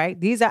nowadays, right?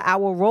 These are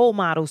our role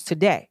models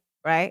today,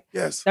 right?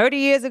 Yes. 30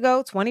 years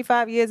ago,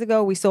 25 years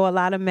ago, we saw a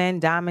lot of men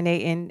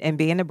dominating and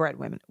being the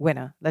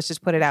breadwinner. Let's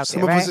just put it out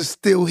Some there, of right? us are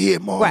still here,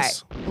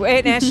 Mars.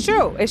 Right. And that's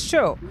true. It's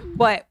true.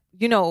 But,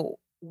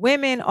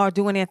 women are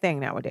doing their thing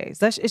nowadays.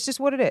 It's just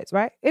what it is,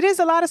 right? It is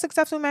a lot of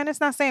successful men.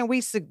 It's not saying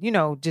we,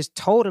 just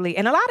totally.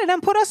 And a lot of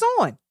them put us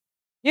on,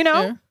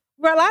 Sure.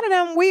 Where a lot of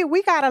them,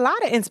 we got a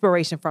lot of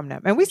inspiration from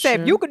them. And we said,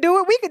 Sure. if you could do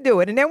it, we could do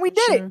it. And then we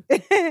did Sure.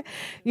 it,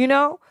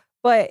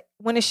 But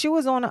when the shoe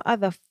is on the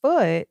other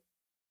foot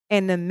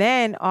and the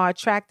men are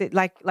attracted,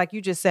 like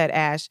you just said,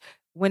 Ash,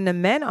 when the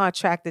men are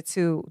attracted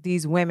to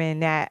these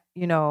women that,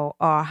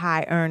 are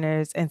high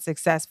earners and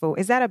successful,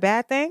 is that a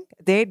bad thing?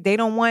 They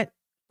don't want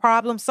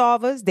problem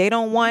solvers. They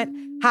don't want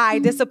high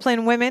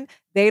disciplined women.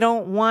 They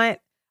don't want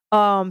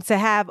to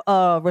have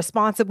a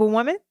responsible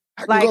woman.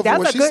 I can Like, go for that's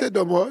what a she good- said,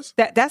 though, Mars.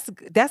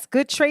 That's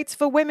good traits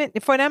for women,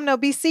 for them to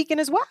be seeking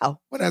as well.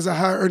 But as a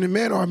high earning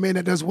man or a man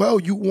that does well,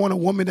 you want a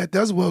woman that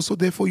does well. So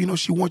therefore,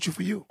 she wants you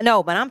for you.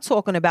 No, but I'm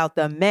talking about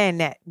the men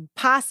that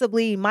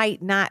possibly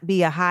might not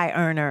be a high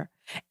earner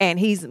and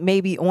he's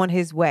maybe on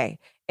his way.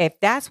 If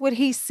that's what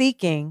he's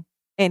seeking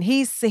and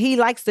he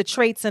likes the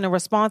traits in a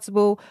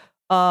responsible,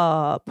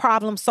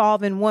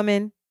 problem-solving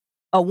woman,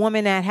 a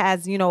woman that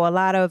has,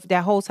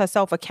 that holds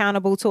herself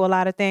accountable to a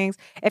lot of things.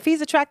 If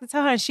he's attracted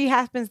to her and she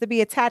happens to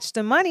be attached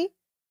to money,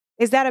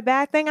 is that a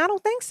bad thing? I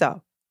don't think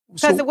so.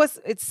 Because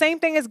So it's same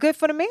thing is good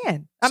for the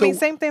man.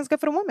 Same thing is good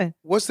for the woman.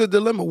 what's the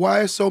dilemma?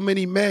 Why are so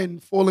many men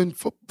falling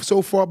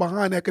so far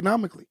behind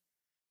economically?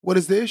 What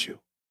is the issue?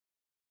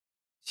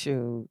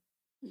 Shoot.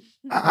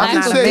 I I'm can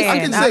not a say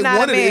man. I'm not one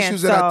a of the man,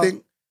 issues that I so-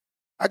 think,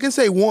 I can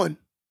say one,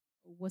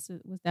 What's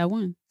that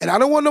one? and I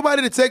don't want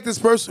nobody to take this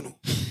personal.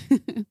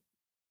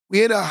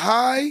 We're in a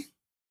high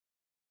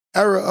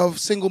era of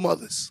single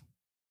mothers,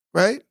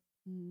 right?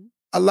 Mhm.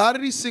 A lot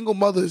of these single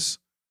mothers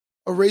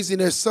are raising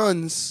their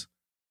sons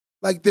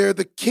like they're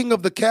the king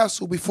of the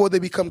castle before they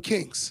become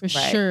kings. For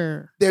Right.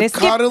 sure. They're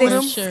coddling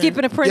them. Sure.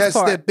 Skipping the prince Yes,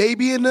 they're part.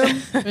 babying them.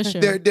 For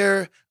sure.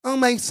 They're, oh,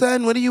 my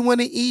son, what do you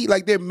want to eat?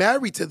 Like they're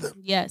married to them.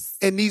 Yes.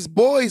 And these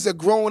boys are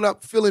growing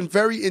up feeling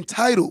very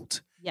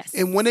entitled Yes.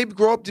 And when they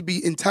grow up to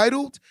be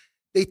entitled,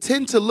 they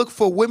tend to look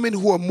for women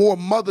who are more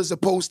mothers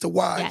opposed to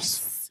wives.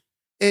 Yes.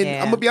 And Yeah.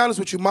 I'm going to be honest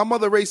with you. My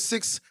mother raised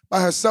 6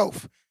 by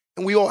herself,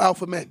 and we all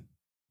alpha men.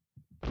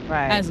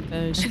 Right. That's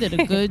good. She did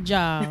a good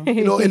job.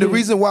 You know, and the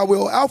reason why we're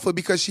all alpha,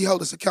 because she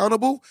held us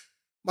accountable.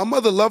 My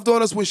mother loved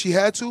on us when she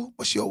had to,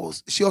 but she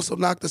also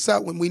knocked us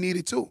out when we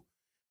needed to.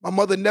 My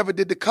mother never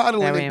did the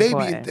coddling Very and babying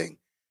important. thing.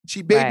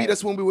 She babied Right.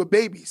 us when we were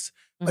babies.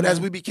 But as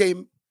Mhm. we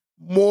became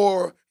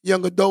more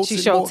young adults, She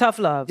and showed more, tough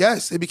love.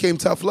 Yes, it became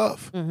tough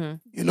love. Mhm.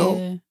 You know,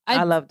 Yeah.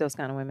 I love those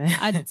kind of women.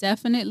 I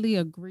definitely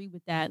agree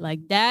with that.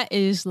 Like that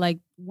is like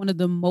one of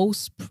the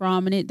most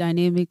prominent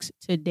dynamics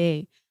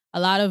today. A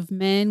lot of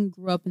men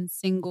grew up in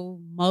single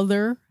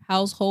mother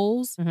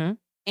households Mhm.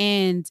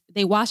 and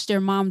they watch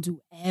their mom do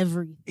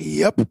everything.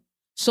 Yep.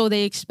 So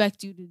they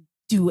expect you to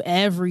do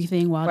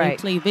everything while they Right.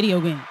 play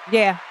video games.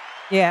 Yeah.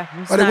 Yeah.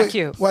 It's Why they not wait-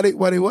 cute. Why they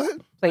what?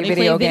 Play They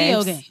video play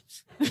video games.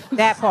 games.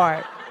 That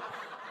part.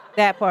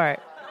 That part.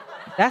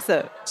 That's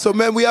a So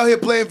man, we out here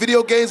playing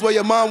video games while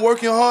your mom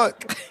working hard.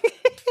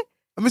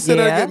 Let me say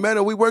that Yeah. again, man.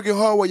 Are we working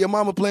hard while your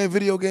mama playing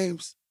video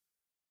games?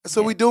 That's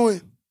what we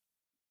doing.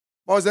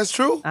 Mars, that's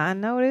true? I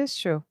know it is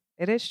true.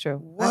 It is true.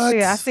 What?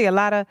 I see a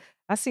lot of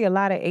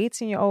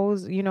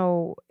 18-year-olds, you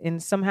know, in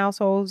some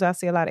households. I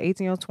see a lot of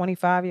 18-year-olds,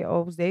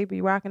 25-year-olds. They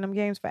be rocking them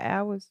games for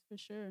hours. For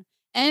sure.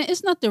 And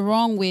it's nothing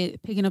wrong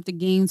with picking up the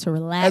game to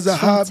relax As a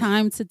from hobby.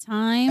 time to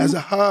time. As a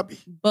hobby.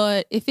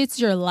 But if it's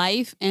your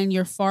life and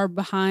you're far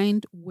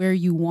behind where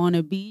you want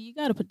to be, you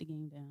got to put the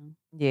game down.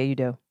 Yeah, you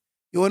do.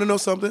 You want to know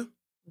something?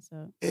 What's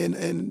up?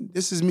 And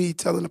this is me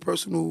telling a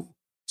personal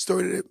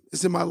story that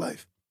is in my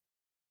life.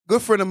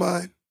 Good friend of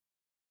mine,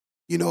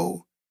 you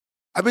know,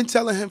 I've been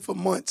telling him for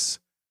months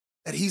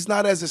that he's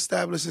not as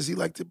established as he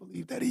like to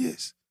believe that he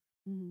is.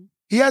 Mhm.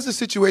 He has a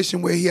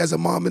situation where he has a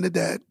mom and a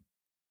dad,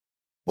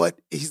 but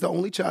he's the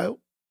only child,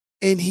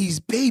 and he's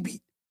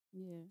babied.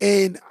 Yeah.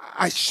 And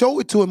I show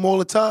it to him all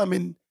the time,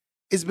 and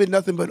it's been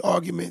nothing but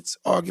arguments.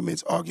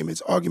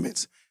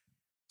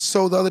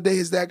 So the other day,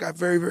 his dad got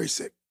very, very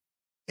sick,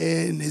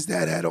 and his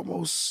dad had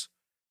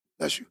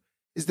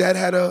his dad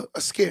had a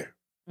scare.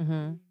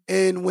 Mm-hmm.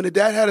 And when the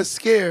dad had a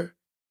scare,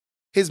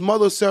 his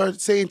mother started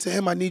saying to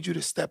him, I need you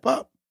to step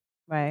up,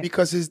 Right.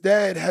 because his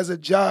dad has a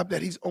job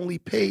that he's only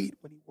paid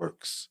when he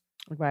works.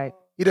 Right.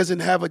 He doesn't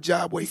have a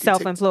job where he can take-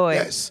 Self-employed.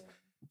 Yes.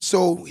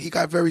 So he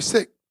got very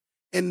sick.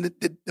 And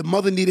the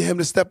mother needed him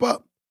to step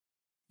up.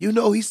 You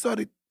know, he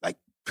started like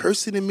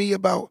cursing at me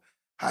about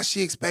how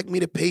she expect me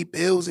to pay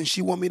bills and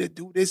she want me to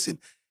do this. And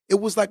it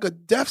was like a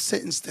death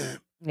sentence to him.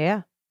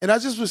 Yeah. And I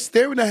just was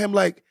staring at him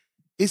like,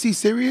 is he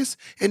serious?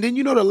 And then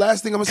you know the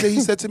last thing I'm gonna say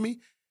he said to me?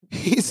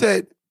 He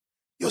said,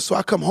 yo, so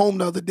I come home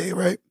the other day,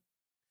 right?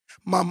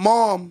 My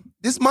mom,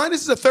 this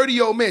is a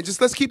 30-year-old man. Just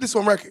let's keep this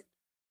on record.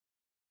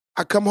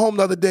 I come home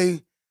the other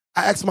day,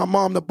 I asked my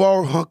mom to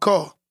borrow her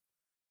car.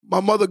 My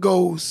mother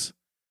goes,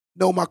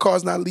 no, my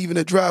car's not leaving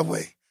the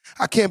driveway.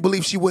 I can't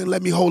believe she wouldn't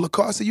let me hold the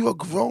car. I said, you a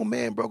grown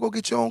man, bro. Go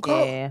get your own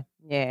car. Yeah.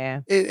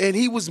 Yeah. And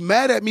he was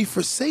mad at me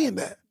for saying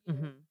that.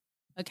 Mm-hmm.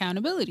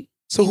 Accountability.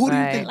 So who do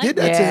you Right. think Like did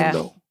that to that.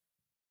 him, though?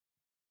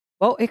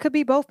 Well, it could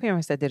be both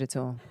parents that did it to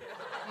him.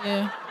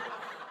 Yeah.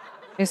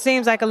 It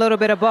seems like a little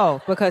bit of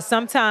both, because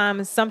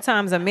sometimes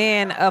a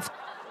man of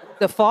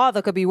the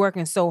father could be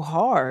working so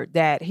hard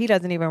that he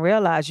doesn't even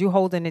realize you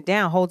holding it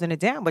down,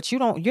 but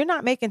you're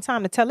not making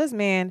time to tell this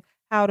man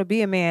how to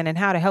be a man and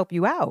how to help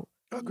you out.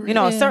 Agreed. You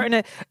know,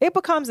 Yeah. it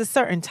becomes a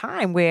certain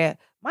time where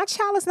my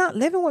child is not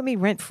living with me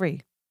rent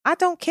free. I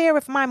don't care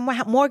if my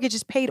mortgage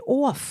is paid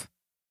off.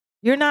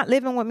 You're not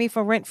living with me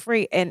for rent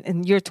free,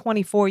 and you're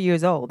 24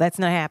 years old. That's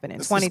not happening.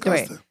 That's 23.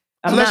 disgusting.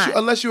 I'm Unless not.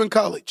 unless you're in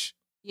college.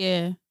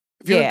 Yeah.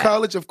 If you're in Yeah.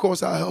 college, of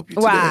course I'll help you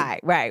today.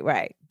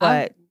 Right.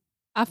 But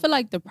I feel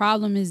like the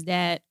problem is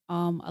that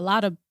a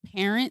lot of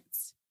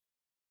parents,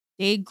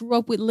 they grew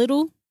up with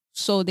little,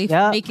 so they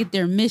Yup. make it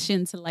their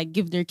mission to like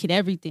give their kid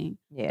everything.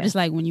 yeah, But it's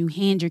like when you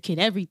hand your kid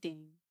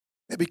everything,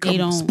 They become they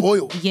don't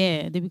spoiled.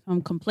 Yeah, they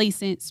become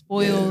complacent,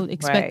 spoiled,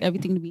 expect Right.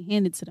 everything to be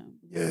handed to them.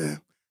 Yeah.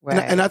 right.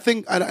 And I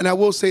think, and I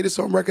will say this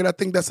on record, I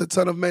think that's a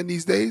ton of men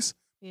these days.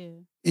 Yeah.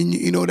 And,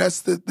 you know,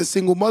 that's the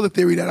single mother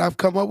theory that I've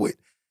come up with.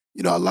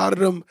 You know, a lot of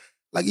them,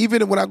 like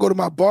even when I go to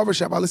my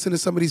barbershop, I listen to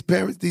some of these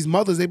parents, these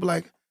mothers, they be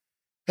like,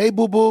 hey,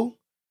 boo-boo,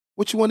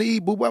 what you want to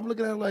eat, boo-boo? I'm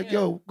looking at them like,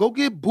 yo, go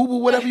get boo-boo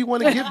whatever you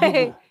want to give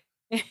boo-boo.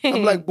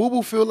 I'm like,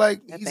 boo-boo feel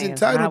like That he's thing is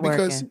entitled not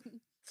because working.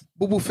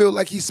 boo-boo feel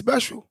like he's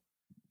special.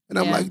 And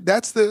I'm Yeah. like,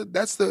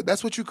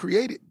 that's what you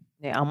created.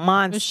 yeah, a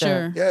monster. For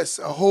sure. Yes,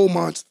 a whole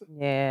monster.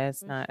 Yeah, it's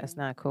For not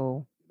sure.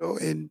 cool. You know,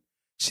 and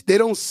they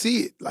don't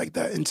see it like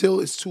that until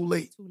it's too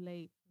late. Too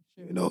late.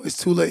 For sure. You know, it's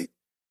too late.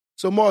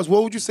 So Mars,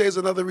 what would you say is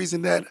another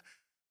reason that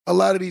a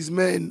lot of these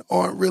men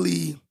aren't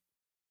really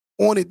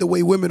on it the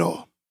way women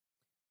are?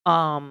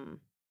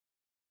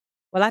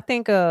 Well, I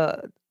think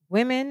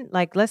women,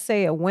 like let's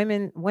say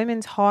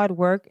women's hard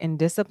work and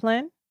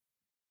discipline,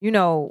 you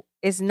know,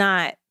 it's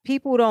not,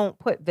 people don't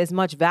put as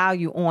much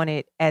value on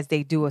it as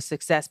they do a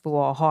successful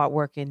or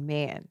hardworking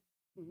man.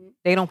 Mhm.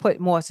 They don't put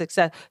more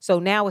success. So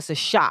now it's a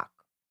shock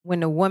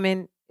when the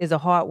woman is a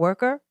hard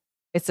worker,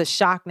 it's a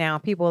shock now.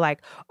 People are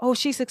like, oh,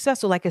 she's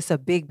successful. Like it's a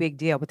big, big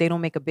deal, but they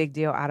don't make a big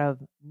deal out of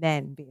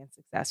men being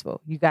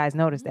successful. You guys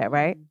notice that,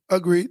 right?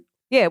 Agreed.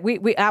 Yeah,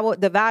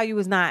 the value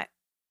is not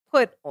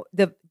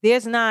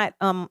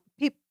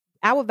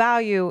our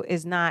value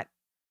is not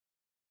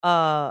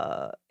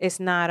it's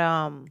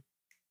not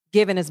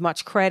given as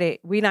much credit.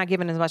 We're not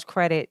given as much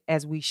credit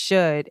as we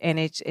should, and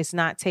it's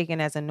not taken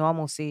as a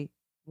normalcy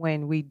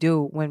when we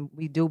do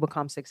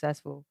become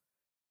successful.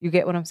 You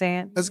get what I'm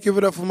saying? Let's give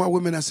it up for my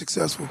women that's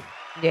successful.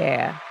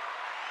 Yeah.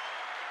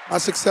 My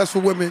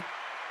successful women.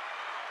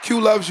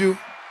 Q loves you.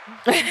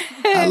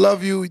 I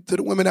love you. To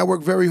the women that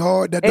work very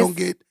hard, that don't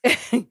get,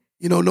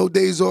 no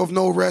days off,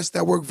 no rest,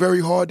 that work very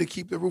hard to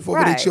keep the roof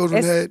over their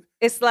children's head.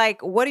 It's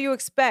like, what do you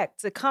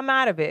expect to come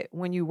out of it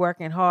when you're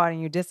working hard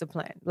and you're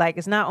disciplined? Like,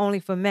 it's not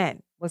only for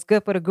men. What's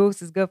good for the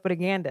goose is good for the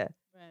gander.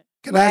 Right.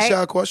 Can I ask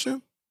y'all a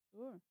question?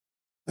 Sure.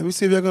 Let me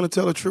see if y'all going to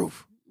tell the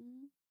truth.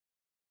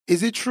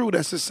 Is it true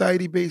that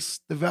society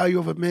based the value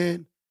of a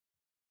man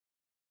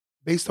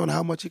based on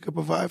how much he could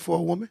provide for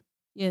a woman?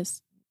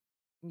 Yes.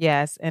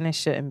 Yes, and it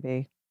shouldn't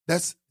be.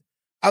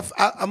 I'm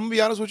going to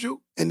be honest with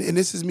you, and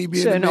this is me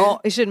being a man.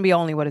 It shouldn't be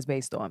only what it's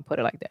based on, put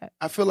it like that.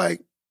 I feel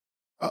like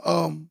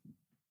a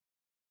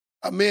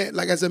man,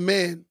 like as a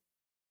man,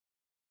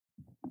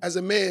 a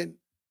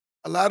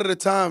lot of the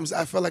times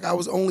I felt like I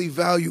was only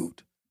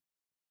valued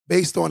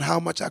based on how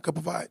much I could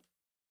provide.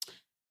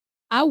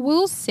 I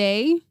will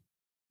say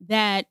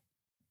that,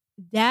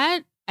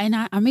 and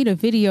I made a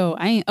video.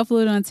 I ain't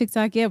uploaded on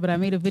TikTok yet, but I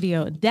made a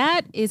video.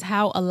 That is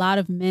how a lot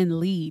of men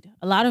lead.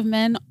 A lot of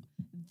men,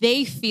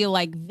 they feel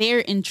like their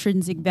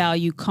intrinsic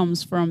value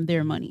comes from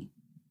their money.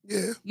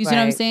 Yeah. You see what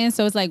I'm saying?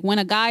 So it's like when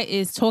a guy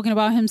is talking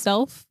about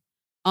himself,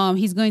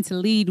 he's going to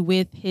lead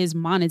with his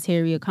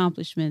monetary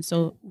accomplishments.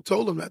 So who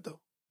told him that though?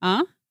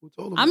 Huh? Who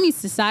told him I that? mean,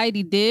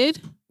 society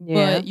did,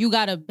 but you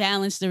got to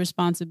balance the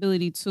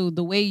responsibility too.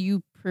 The way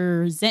you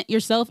present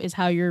yourself is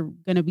how you're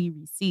going to be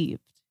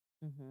received.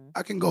 Mm-hmm.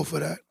 I can go for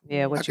that.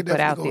 Yeah, what you put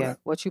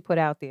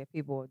out there,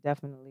 people will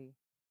definitely,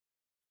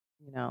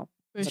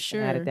 For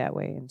sure. at it that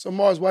way. And So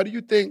Mars, why do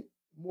you think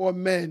more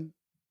men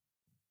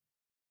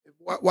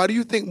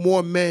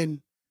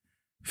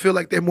feel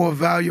like they're more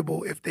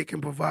valuable if they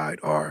can provide,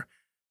 or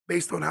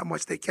based on how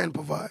much they can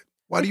provide?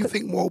 Why do you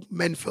think more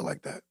men feel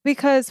like that?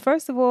 Because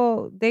first of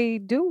all, they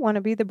do want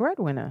to be the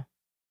breadwinner.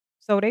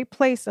 So they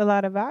place a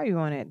lot of value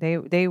on it.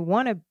 They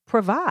want to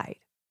provide.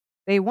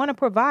 They want to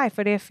provide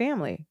for their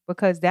family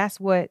because that's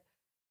what,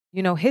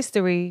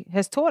 history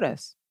has taught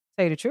us.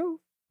 Say the truth.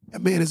 A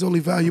man is only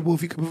valuable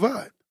if he can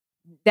provide.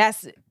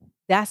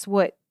 That's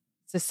what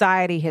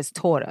society has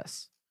taught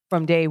us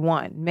from day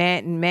one.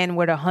 Men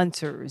were the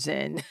hunters,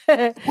 and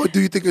What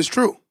do you think is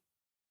true?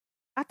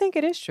 I think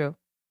it is true.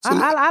 So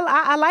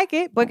I like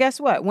it, but guess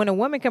what? When a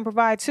woman can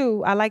provide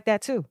too, I like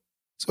that too.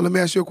 So let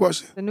me ask you a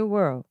question. The new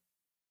world.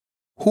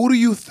 Who do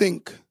you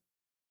think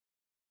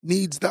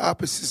needs the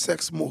opposite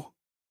sex more?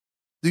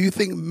 Do you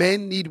think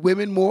men need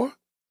women more?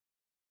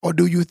 Or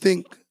do you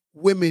think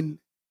women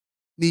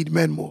need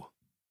men more?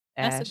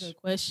 That's Ash. a good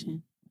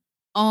question.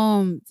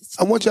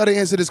 I want y'all to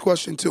answer this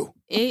question too.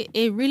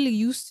 It really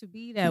used to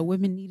be that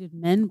women needed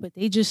men, but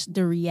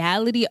the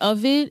reality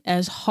of it,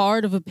 as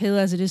hard of a pill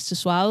as it is to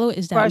swallow,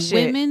 is that Crush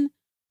it. women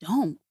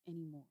don't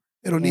anymore.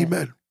 They don't need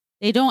men.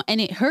 They don't, and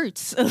it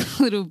hurts a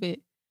little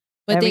bit.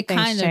 But they Everything's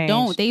kind of changed.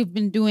 don't. They've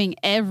been doing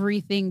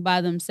everything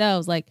by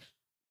themselves. Like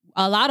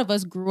a lot of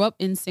us grew up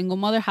in single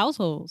mother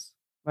households.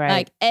 Right.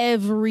 Like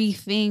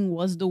everything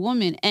was the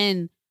woman.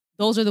 And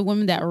those are the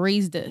women that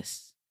raised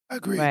us.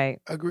 Agree. Right.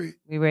 Agree.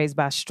 We raised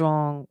by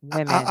strong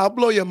women. I'll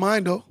blow your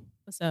mind though.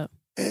 What's up?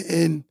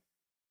 And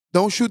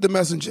don't shoot the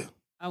messenger.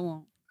 I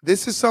won't.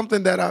 This is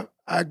something that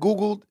I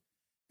Googled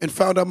and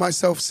found out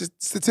myself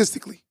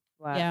statistically.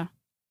 Wow. Yeah.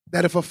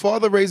 That if a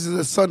father raises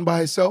a son by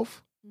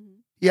himself, Mhm.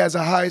 he has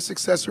a higher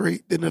success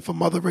rate than if a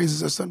mother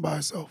raises a son by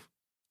herself.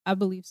 I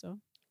believe so.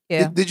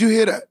 Yeah. Did you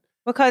hear that?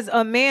 Because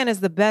a man is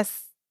the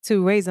best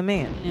to raise a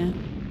man. Yeah.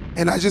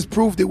 And I just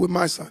proved it with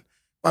my son.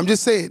 I'm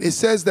just saying, it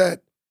says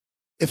that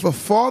if a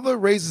father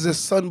raises a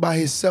son by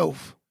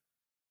himself,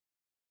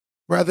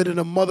 rather than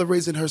a mother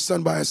raising her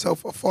son by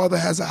herself, a father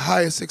has a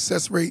higher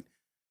success rate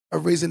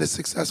of raising a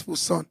successful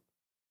son.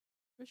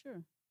 For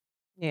sure.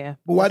 Yeah.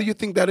 But why do you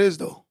think that is,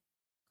 though?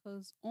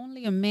 Because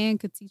only a man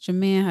could teach a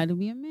man how to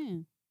be a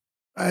man.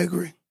 I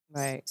agree.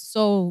 Right.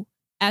 So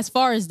as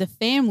far as the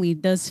family,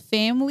 does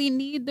family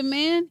need the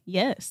man?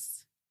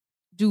 Yes.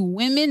 Do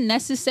women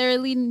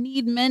necessarily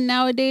need men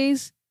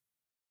nowadays?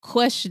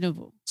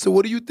 Questionable. So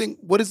what do you think?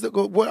 What is I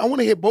want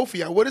to hear both of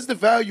y'all. What is the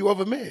value of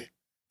a man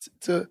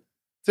to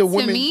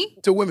women? me?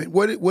 To women.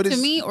 What is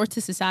To me or to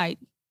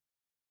society?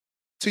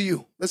 to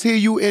you? Let's hear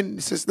you. And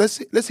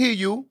let's hear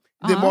you.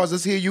 Then Uh-huh. Mars,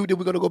 let's hear you. Then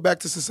we're gonna go back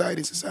to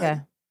society.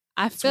 Yeah.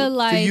 I So feel to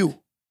like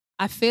you.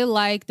 I feel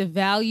like the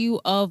value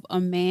of a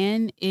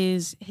man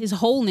is his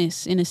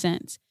wholeness in a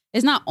sense.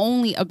 It's not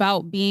only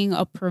about being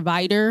a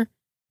provider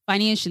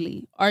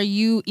financially. Are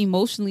you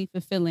emotionally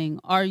fulfilling?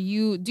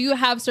 Do you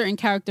have certain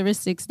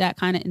characteristics that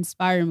kind of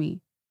inspire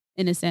me?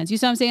 in a sense. You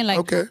see what I'm saying? Like,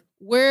 Okay.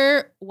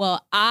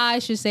 I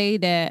should say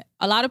that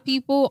a lot of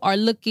people are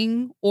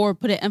looking or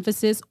put an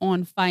emphasis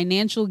on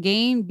financial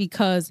gain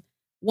because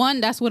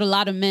one, that's what a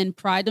lot of men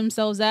pride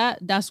themselves at.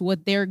 That's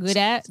what they're good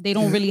at. They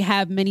don't really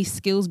have many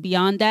skills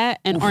beyond that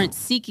and aren't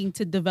seeking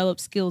to develop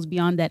skills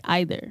beyond that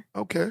either.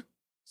 Okay.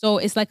 So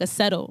it's like a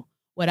settle.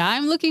 What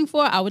I'm looking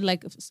for, I would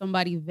like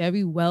somebody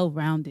very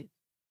well-rounded.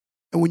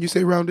 And when you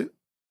say rounded?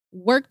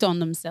 Worked on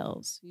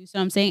themselves. You see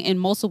what I'm saying? In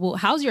multiple,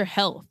 how's your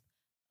health?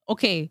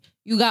 Okay,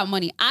 you got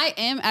money. I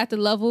am at the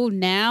level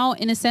now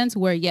in a sense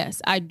where,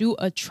 yes, I do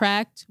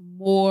attract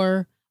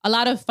a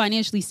lot of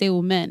financially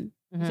stable men.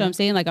 You know what I'm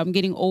saying? Like I'm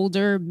getting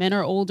older. Men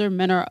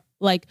are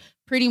like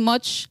pretty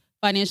much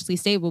financially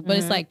stable. But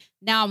it's like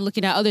now I'm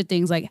looking at other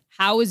things like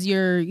how is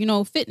your,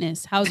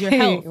 fitness? How's your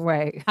health?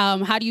 Right.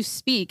 How do you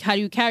speak? How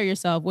do you carry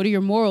yourself? What are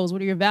your morals?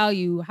 What are your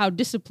values? How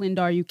disciplined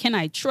are you? Can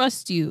I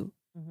trust you?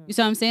 You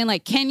see what I'm saying?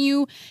 Like, can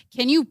you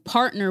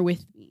partner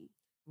with me?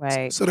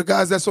 Right. So the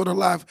guys that's on the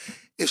live,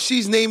 if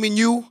she's naming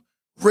you,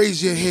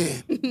 raise your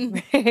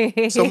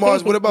hand. So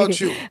Mars, what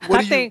about you?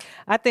 I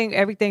think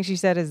everything she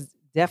said is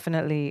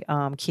definitely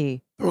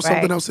key. Throw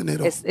something else in there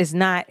though. It's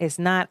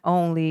not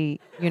only,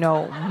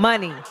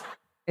 money.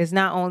 It's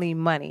not only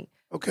money.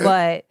 Okay.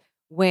 But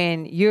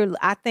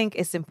I think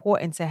it's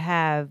important to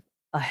have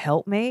a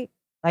helpmate.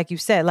 Like you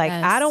said, like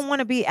I don't want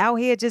to be out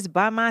here just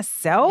by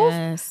myself.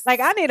 Yes. Like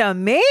I need a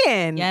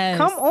man. Yes.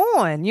 Come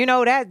on.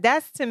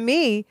 That's to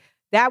me,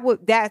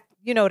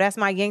 that's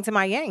my yin to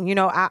my yang.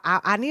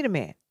 I need a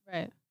man.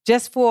 Right.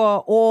 Just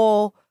for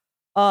all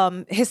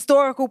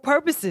historical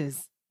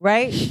purposes,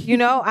 right?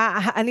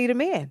 I need a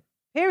man.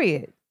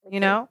 Period.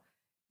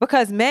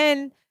 Because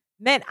men,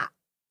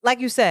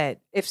 like you said,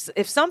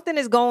 if something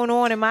is going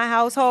on in my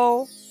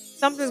household,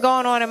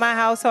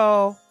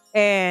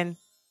 and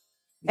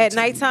at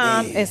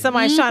nighttime, and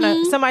somebody's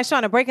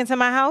trying to break into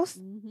my house,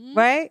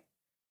 right?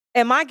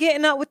 Am I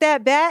getting up with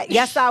that bat?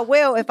 Yes, I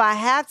will if I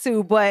have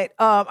to, but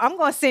I'm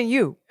gonna send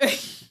you. Boo,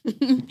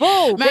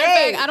 Matter of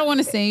fact, I don't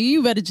want to say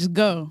you better just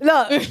go.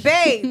 Look,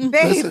 babe,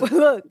 Listen,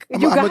 look. I'm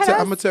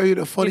gonna tell you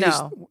the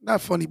funniest, not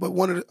funny, but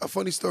a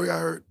funny story I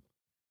heard.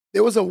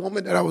 There was a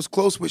woman that I was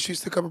close with. She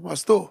used to come to my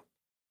store,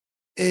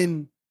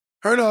 and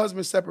her and her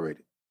husband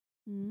separated,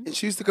 and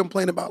she used to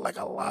complain about like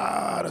a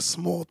lot of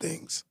small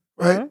things,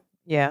 right?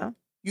 Yeah.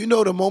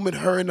 The moment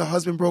her and her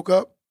husband broke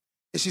up,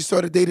 and she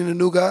started dating a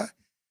new guy,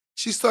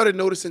 she started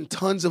noticing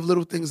tons of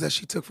little things that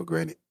she took for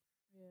granted.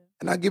 Yeah.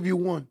 And I'll give you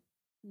one.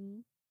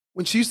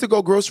 When she used to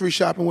go grocery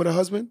shopping with her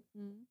husband,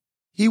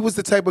 he was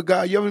the type of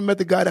guy, you ever met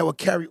the guy that would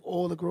carry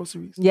all the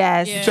groceries?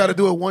 Yes. You try to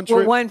do it one trip.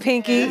 With one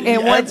pinky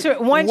and one trip.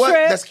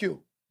 That's cute.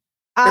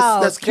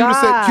 That's cute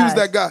as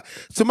that guy.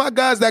 So my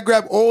guys that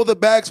grab all the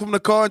bags from the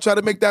car and try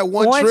to make that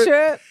one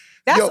trip.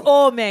 That's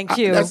all men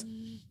cute.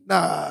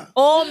 Nah.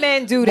 All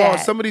men do that.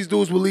 Mars, some of these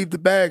dudes will leave the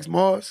bags,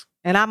 Mars.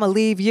 And I'm going to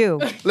leave you.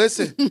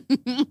 Listen,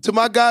 to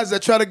my guys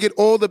that try to get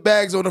all the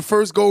bags on the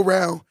first go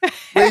round,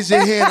 raise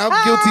your hand.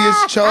 I'm guilty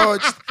as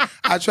charged.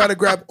 I try to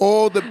grab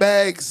all the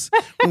bags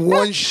in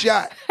one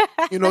shot.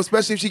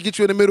 Especially if she gets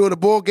you in the middle of the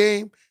ball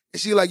game. And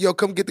she like, yo,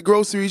 come get the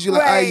groceries. You're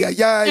like, ay,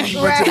 ay, ay.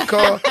 You run to the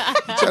car.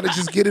 You try to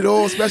just get it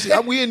all. Especially,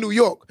 we in New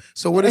York.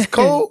 So when it's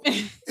cold,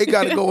 it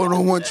got to go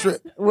on one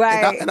trip.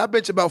 Right. And I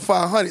bet you about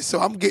 500. So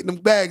I'm getting them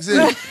bags in. You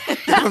know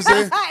what I'm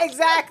saying?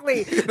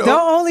 Exactly. Don't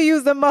only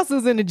use the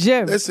muscles in the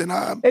gym. Listen,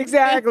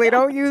 exactly.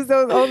 Don't use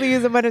those. Only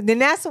use them. Then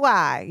that's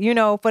why,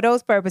 for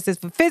those purposes,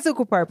 for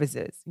physical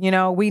purposes,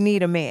 we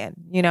need a man,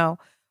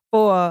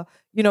 for,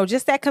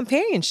 just that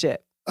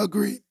companionship.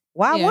 Agreed.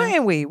 Why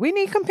wouldn't we? We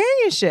need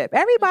companionship.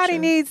 Everybody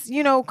needs,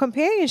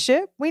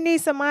 companionship. We need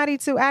somebody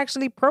to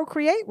actually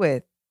procreate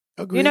with.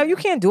 Agreed. You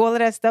can't do all of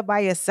that stuff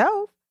by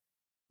yourself.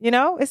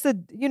 It's a,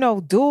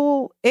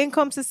 dual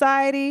income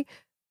society,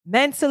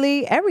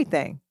 mentally,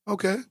 everything.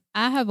 Okay.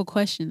 I have a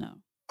question though.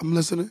 I'm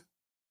listening.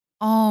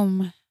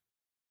 I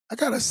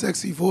got a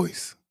sexy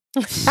voice.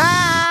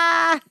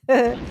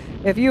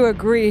 If you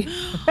agree.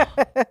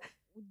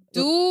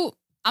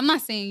 I'm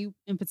not saying you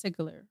in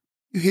particular.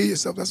 You hear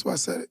yourself. That's why I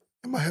said it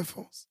in my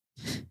headphones.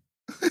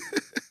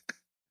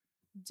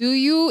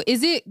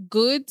 Is it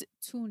good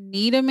to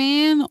need a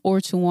man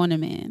or to want a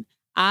man?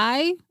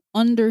 I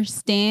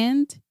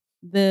understand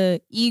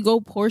the ego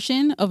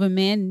portion of a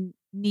man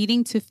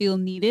needing to feel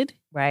needed.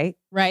 Right.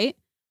 Right.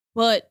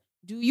 But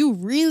do you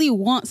really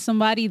want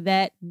somebody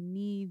that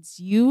needs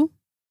you?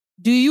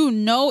 Do you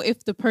know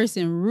if the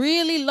person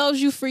really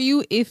loves you for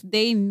you if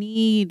they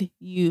need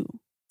you?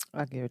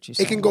 I get what you're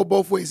saying. It can go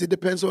both ways. It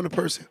depends on the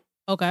person.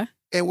 Okay.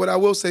 And what I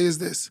will say is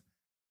this.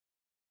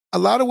 A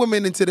lot of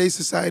women in today's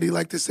society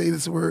like to say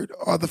this word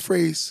or the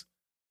phrase,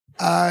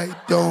 I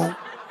don't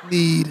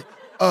need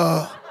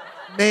a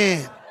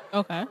man.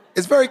 Okay.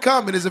 It's very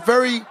common. It's a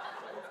very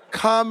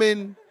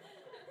common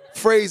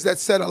phrase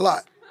that's said a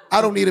lot.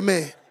 I don't need a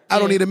man. I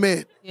don't need a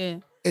man. Yeah.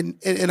 And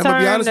I'm going to be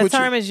honest with you. The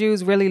term is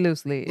used really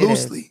loosely.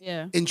 Loosely.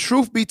 Yeah. And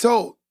truth be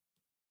told,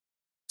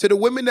 to the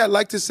women that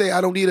like to say, I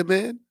don't need a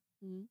man,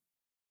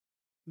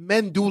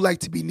 men do like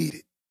to be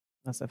needed.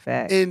 That's a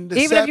fact. And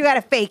Even if you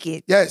gotta fake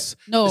it. yes.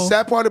 No. The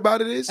sad part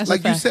about it is, That's a like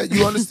you fact. said,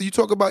 you understand. You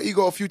talk about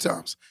ego a few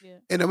times, Yeah.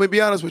 and I'm gonna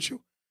be honest with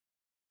you.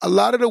 A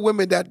lot of the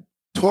women that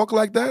talk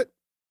like that,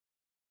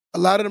 a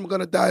lot of them are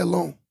gonna die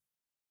alone.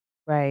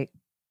 Right.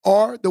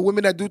 Or the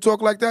women that do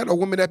talk like that are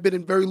women that have been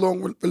in very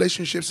long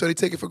relationships, so they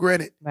take it for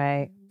granted.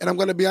 Right. And I'm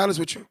gonna be honest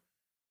with you.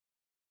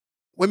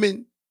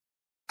 Women,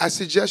 I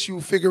suggest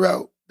you figure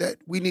out that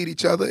we need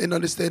each other and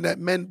understand that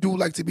men do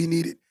like to be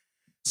needed.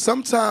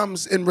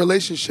 Sometimes in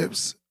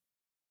relationships,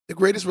 the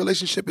greatest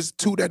relationship is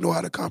two that know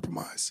how to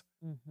compromise.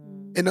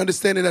 Mhm. And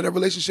understanding that a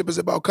relationship is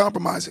about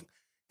compromising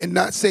and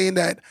not saying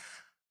that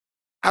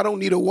I don't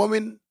need a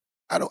woman,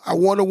 I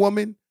want a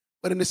woman,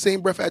 but in the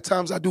same breath at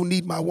times I do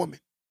need my woman.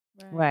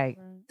 Right.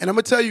 And I'm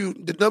gonna tell you,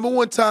 the number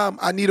one time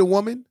I need a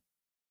woman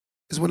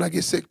is when I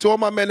get sick. To all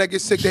my men that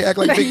get sick, they act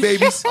like big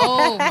babies.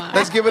 Oh my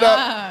Let's give it up.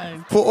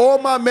 God. For all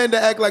my men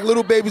that act like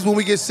little babies when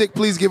we get sick,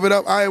 please give it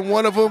up. I am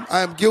one of them. I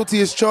am guilty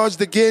as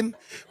charged again.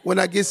 When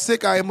I get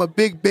sick, I am a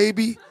big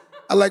baby.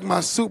 I like my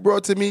soup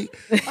brought to me.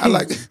 I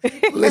like,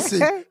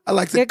 listen, I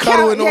like to Your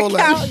cuddle cow- and all your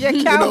that. cow-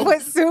 your cow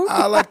with soup?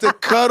 I like to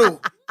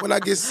cuddle when I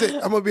get sick.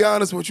 I'm gonna be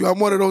honest with you. I'm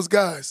one of those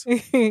guys.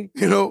 You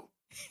know?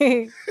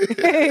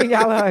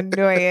 Y'all are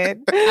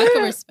annoying. I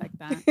can respect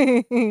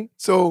that.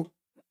 So,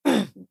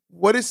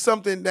 what is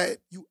something that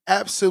you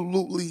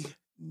absolutely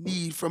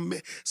need from me?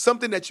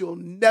 Something that you'll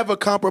never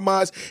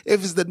compromise.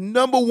 If it's the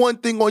number one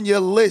thing on your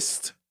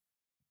list,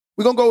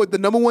 we're going to go with the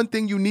number one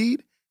thing you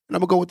need, and I'm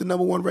going to go with the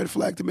number one red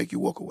flag to make you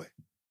walk away.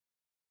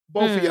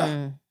 Both of y'all.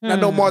 And I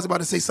know Mars about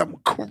to say something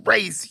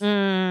crazy. She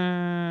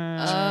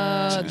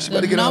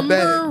better The get her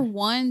bag. number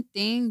one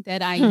thing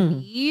that I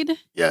need,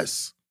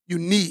 Yes, you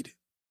need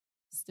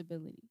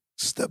stability.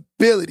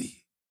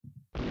 stability.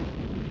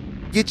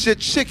 Get your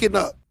chicken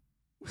up.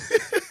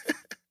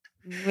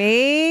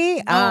 Me?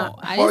 No,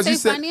 I Mars, didn't you say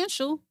said-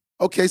 financial.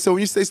 Okay, so when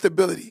you say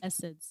stability, I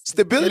said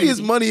stability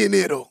is money in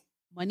there, though.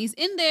 Money's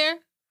in there.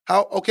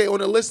 How? Okay,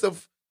 on a list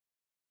of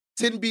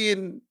 10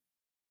 being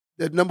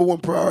the number one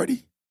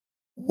priority,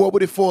 what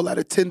would it fall out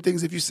of 10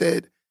 things if you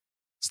said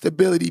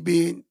stability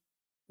being,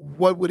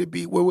 what would it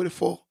be? Where would it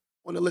fall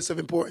on the list of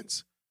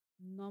importance?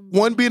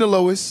 One being the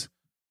lowest,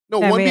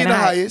 no, 10 one being being the the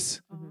high-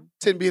 highest, Uh-huh.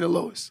 10 being the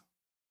lowest.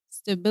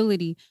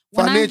 Stability.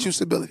 When Financial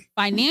stability.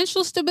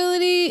 Financial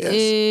stability Yes.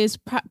 is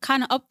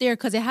kind of up there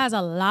because it has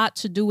a lot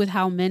to do with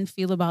how men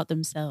feel about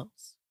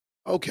themselves.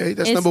 Okay,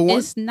 that's It's- number one.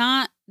 It's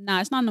not. Nah,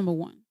 it's not number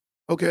one.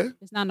 Okay,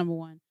 It's not number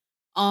one.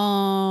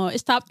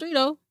 It's top three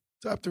though.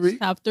 top three.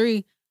 Top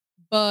three.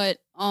 But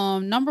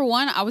number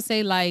one, I would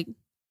say like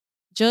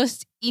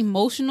just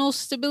emotional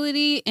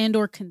stability and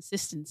or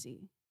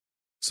consistency.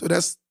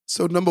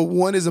 So number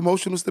one is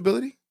emotional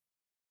stability.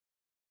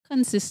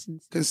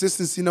 Consistency.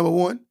 Consistency, number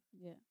one.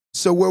 Yeah.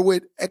 So where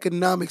would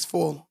economics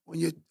fall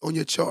on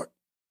your chart?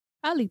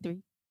 Probably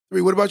three.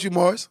 3. What about you,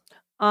 Mars?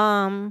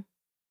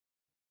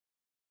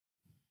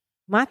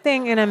 My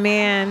thing in a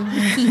man,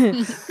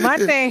 my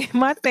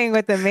thing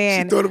with the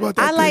man, She thought about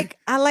that.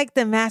 I like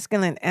the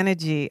masculine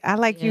energy. I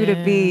like you to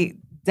be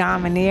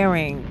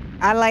domineering.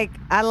 I like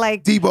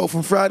Debo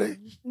from Friday.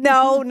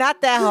 no,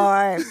 not that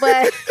hard,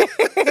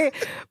 but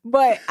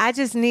but I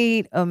just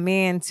need a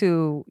man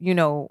to,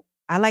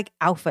 I like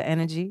alpha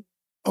energy,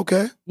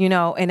 Okay.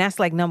 and that's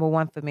like number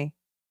one for me.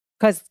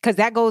 Cause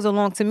that goes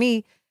along to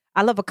me.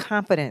 I love a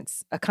confident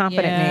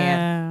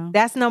man.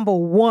 That's number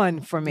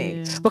one for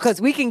me. Yeah. Because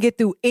we can get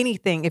through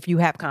anything if you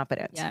have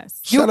confidence.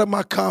 Yes. Shout out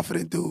my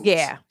confident dudes.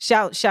 Yeah.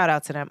 Shout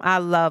out to them. I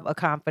love a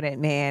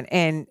confident man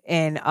and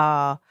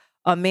a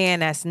man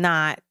that's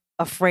not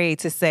afraid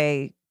to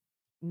say,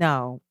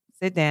 no,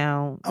 sit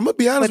down. I'm gonna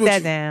be honest Put with that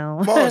you.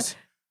 down. Mars,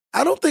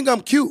 I don't think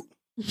I'm cute.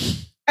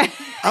 I'm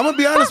gonna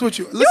be honest with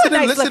you. You're a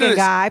nice listen to looking this.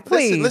 guy,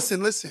 please.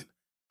 Listen.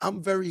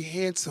 I'm very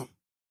handsome.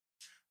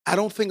 I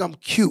don't think I'm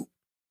cute.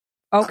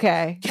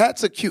 Okay.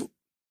 Cats are cute.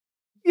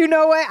 You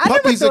know what? I never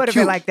Puppies are thought of it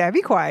cute. like that.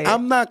 Be quiet.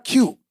 I'm not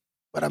cute,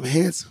 but I'm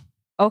handsome.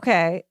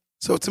 Okay.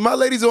 So to my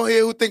ladies on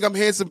here who think I'm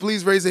handsome,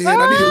 please raise a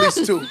hand. I need at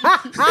least 2.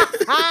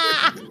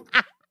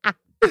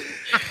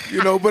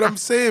 But I'm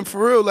saying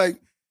for real, like,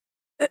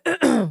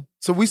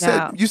 so we said,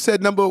 Now- you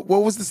said what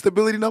was the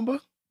stability number?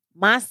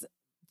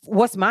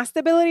 What's my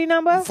stability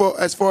number?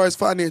 As far as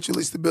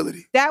financially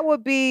stability? That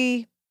would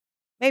be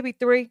maybe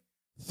 3.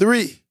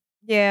 3.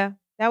 Yeah.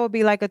 That would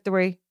be like a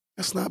 3.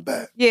 That's not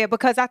bad. Yeah,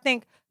 because I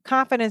think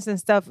confidence and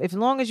stuff, as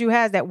long as you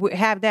have that, we're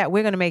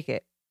going to make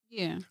it.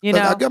 Yeah. You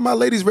Look, know? I got my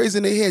ladies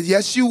raising their hands.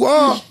 Yes, you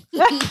are.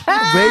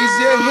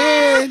 Raise your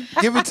hand.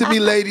 Give it to me,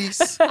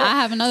 ladies. I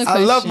have another I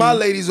question. love my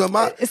ladies on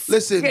my.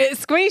 Listen,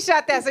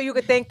 Screenshot that so you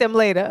can thank them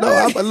later.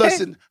 no,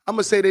 listen. I'm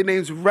gonna say their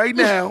names right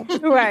now.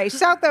 Right.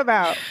 Shout them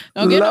out.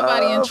 Don't get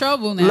nobody in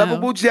trouble now.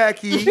 Lovable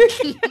Jackie,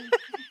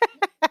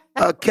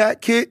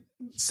 Cat Kit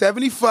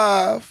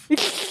 75,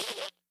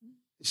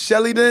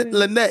 Shelly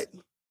Lynette.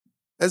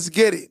 Let's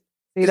get it.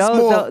 See, It's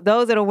more.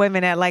 those are the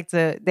women that like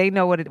to, they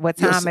know what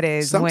time it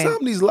is. Sometimes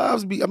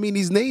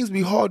these names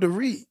be hard to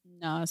read.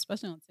 No,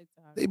 especially on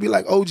TikTok. They be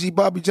like OG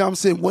Bobby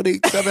Johnson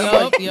 187.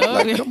 Yup, yup.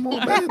 Like, come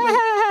on, man.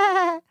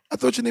 Like, I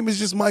thought your name was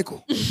just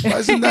Michael. Why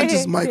is it not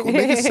just Michael?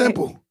 Make it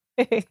simple.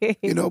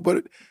 You know,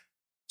 but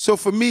so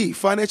for me,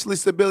 financial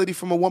stability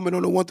from a woman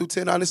on a 1 through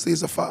 10, honestly,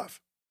 is a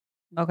 5.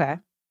 Okay.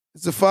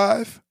 It's a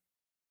 5.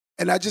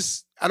 And I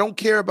don't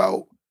care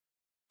about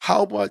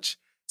how much.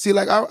 See,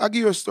 like, I'll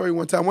give you a story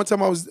one time. One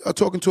time I was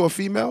talking to a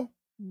female,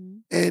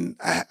 and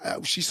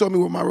she saw me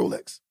with my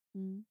Rolex.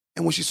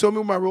 And when she saw me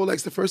with my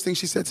Rolex, the first thing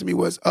she said to me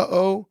was,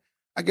 uh-oh,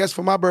 I guess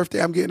for my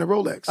birthday, I'm getting a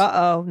Rolex.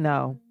 Uh-oh,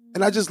 no.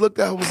 And I just looked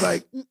at her and was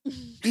like,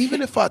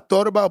 even if I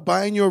thought about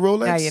buying you a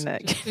Rolex, Now you're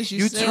not.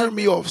 you turn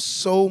me off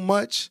so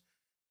much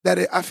that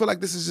I feel like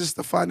this is just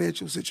a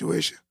financial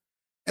situation.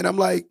 And I'm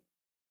like,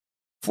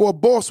 for a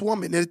boss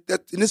woman, and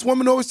this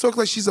woman always talks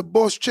like she's a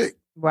boss chick.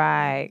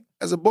 Right.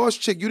 As a boss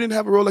chick, you didn't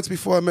have a Rolex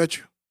before I met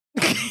you.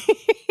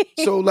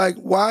 So, like,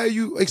 why are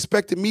you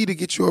expecting me to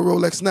get you a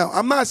Rolex now?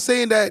 I'm not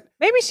saying that.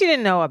 Maybe she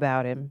didn't know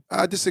about him.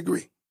 I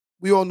disagree.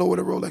 We all know what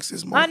a Rolex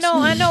is, Mars.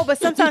 I know, but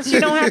sometimes she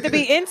don't have to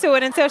be into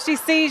it until she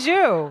sees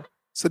you.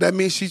 So that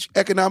means she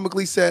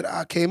economically said,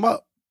 I came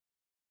up.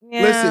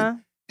 Yeah.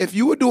 Listen, if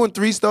you were doing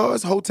 3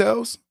 stars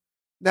hotels,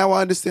 now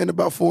I understand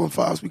about 4 and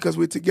 5s because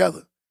we're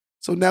together.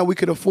 So now we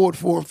could afford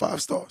 4 and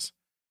 5 stars.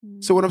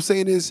 So what I'm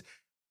saying is,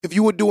 if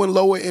you were doing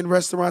lower end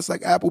restaurants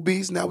like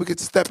Applebee's, now we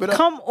could step it up.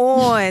 Come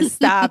on,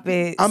 stop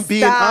it. I'm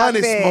being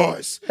honest,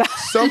 Mars.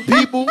 Some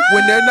people,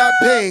 when they're not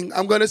paying,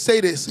 I'm going to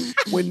say this.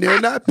 When they're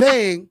not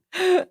paying,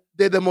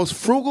 they're the most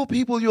frugal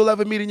people you'll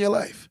ever meet in your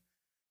life.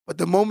 But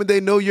the moment they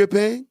know you're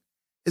paying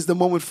is the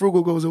moment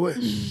frugal goes away.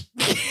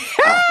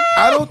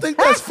 I don't think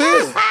that's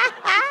fair.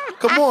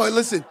 Come on,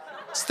 listen.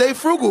 Stay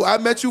frugal. I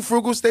met you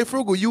frugal, stay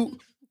frugal.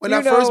 When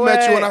I first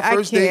met you on our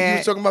first date, you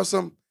were talking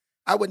about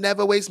I would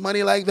never waste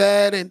money like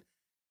that. And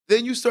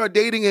then you start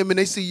dating him and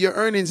they see your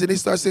earnings and they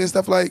start saying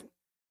stuff like,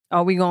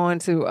 are we going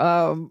to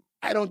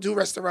I don't do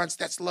restaurants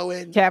that's low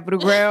end. Capital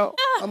Grill?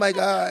 Oh my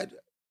God.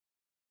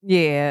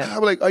 Yeah.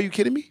 I'm like, are you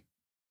kidding me?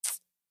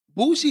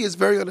 Bougie is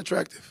very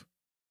unattractive.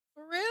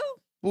 For real?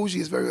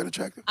 Bougie is very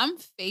unattractive. I'm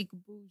fake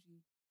bougie.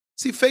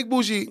 See, fake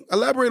bougie,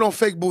 elaborate on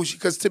fake bougie,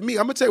 because to me,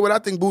 I'm going to tell you what I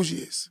think bougie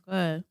is.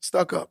 Good.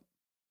 Stuck up,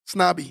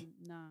 snobby,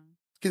 Nah.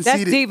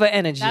 conceited. That's diva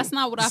energy. That's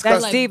not what I feel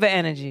That's like. diva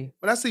energy.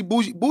 When I say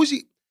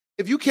bougie,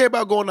 if you care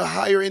about going to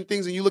higher end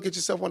things and you look at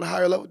yourself on a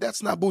higher level,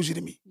 that's not bougie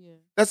to me. Yeah.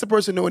 That's the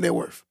person knowing their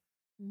worth.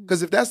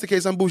 Because if that's the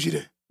case, I'm bougie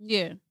then.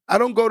 Yeah. I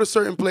don't go to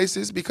certain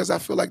places because I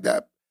feel like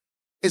that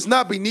it's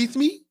not beneath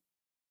me,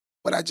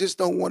 but I just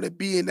don't want to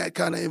be in that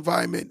kind of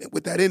environment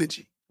with that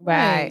energy.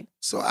 Right.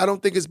 So I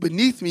don't think it's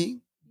beneath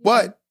me,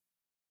 but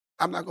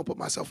I'm not going to put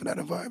myself in that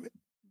environment.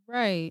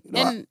 Right. You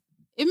know, And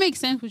it makes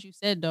sense what you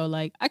said, though.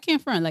 Like, I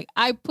can't front. Like,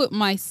 I put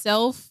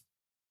myself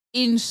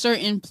in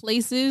certain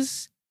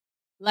places,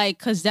 like,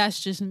 because that's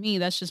just me.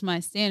 That's just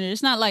my standard.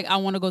 It's not like I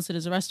want to go to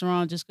this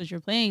restaurant just because you're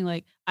paying.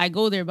 Like, I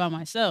go there by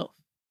myself.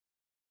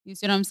 You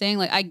see what I'm saying?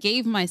 Like, I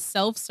gave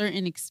myself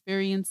certain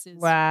experiences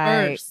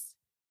first.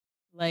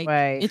 Like,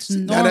 it's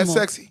normal. Now that's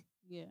sexy.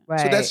 Yeah.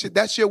 Right. So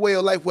that's your way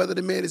of life, whether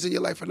the man is in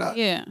your life or not.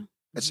 Yeah.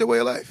 That's your way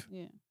of life.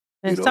 Yeah.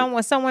 And You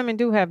know? some women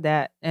do have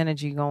that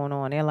energy going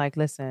on. They're like,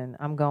 listen,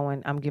 I'm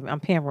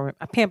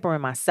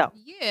pampering myself.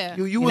 Yeah.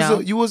 You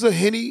know? was a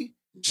Henny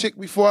chick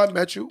before I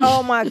met you.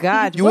 Oh my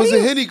God. You was a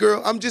Henny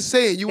girl. I'm just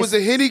saying, you was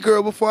a Henny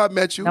girl before I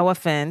met you. No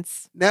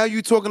offense. Now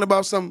you talking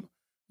about I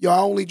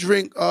only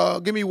drink,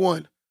 give me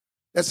one.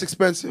 That's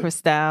expensive.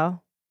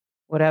 Cristal,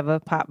 whatever,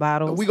 pop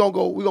bottles. We gonna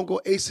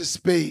go Ace of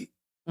Spade.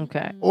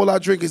 Okay. All I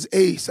drink is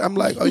Ace. I'm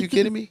like, are you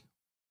kidding me?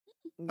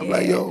 I'm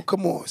like, Yeah. yo,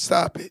 come on,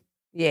 stop it.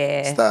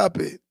 Yeah. Stop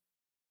it.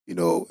 You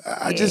know,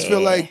 I just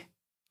feel like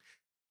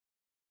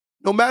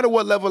no matter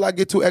what level I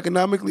get to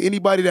economically,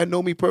 anybody that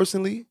know me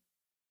personally,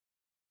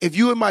 if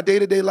you in my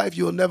day-to-day life,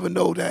 you'll never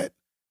know that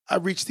I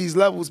reached these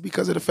levels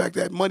because of the fact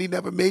that money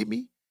never made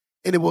me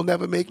and it will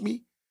never make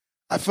me.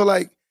 I feel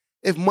like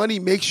if money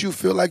makes you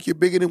feel like you're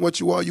bigger than what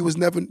you are, you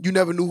never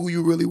knew who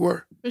you really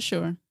were. For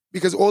sure.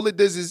 Because all it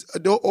does is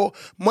all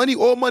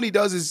money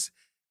does is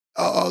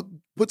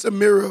puts a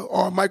mirror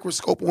or a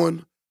microscope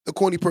on the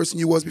corny person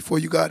you was before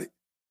you got it.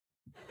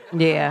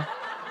 Yeah.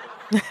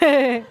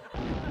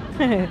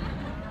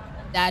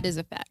 That is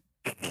a fact.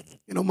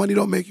 You know, money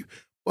don't make you.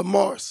 But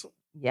Mars,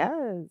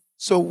 Yes.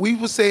 so we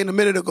were saying a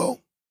minute ago,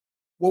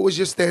 what was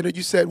your standard?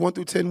 You said 1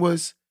 through 10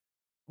 was.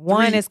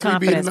 One is 3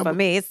 being a confidence for number.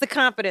 me. It's the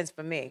confidence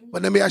for me.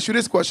 But let me ask you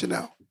this question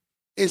now.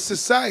 In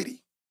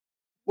society,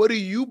 what do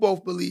you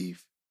both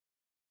believe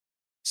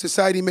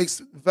society makes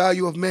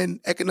value of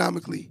men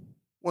economically?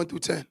 1 through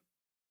 10.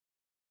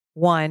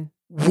 1.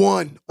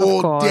 1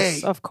 all day.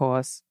 Of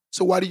course.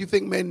 So why do you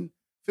think men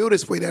feel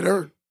this way that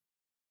earn?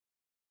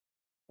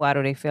 Why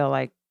do they feel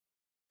like?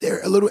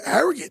 They're a little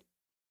arrogant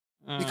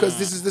because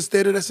this is the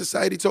standard that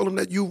society told them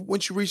that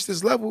once you reach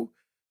this level,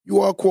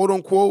 you are quote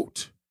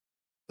unquote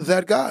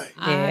that guy.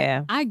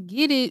 Yeah. I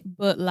get it,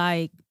 but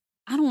like,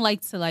 I don't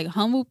like to like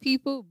humble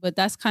people, but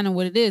that's kind of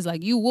what it is.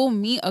 Like, you will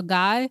meet a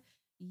guy,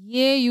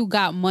 yeah, you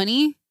got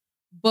money,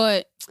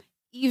 but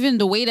even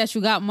the way that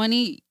you got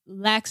money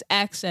lacks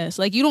access.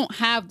 Like, you don't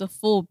have the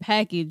full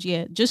package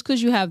yet. Just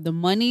because you have the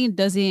money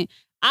doesn't,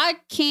 I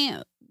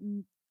can't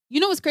You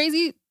know what's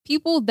crazy?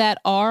 People that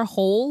are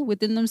whole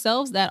within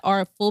themselves, that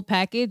are a full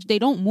package, they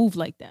don't move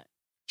like that.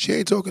 She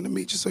ain't talking to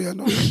me, just so y'all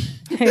know.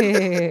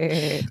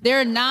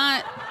 They're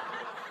not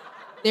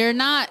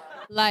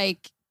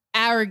like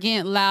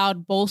arrogant,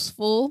 loud,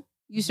 boastful.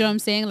 You see what I'm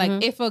saying?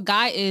 Like if a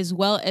guy is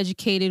well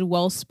educated,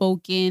 well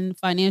spoken,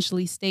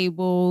 financially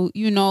stable,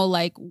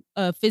 like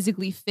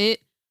physically fit,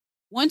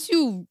 once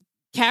you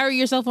carry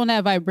yourself on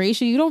that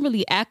vibration, you don't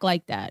really act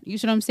like that. You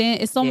see what I'm saying?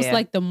 It's almost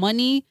like the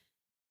money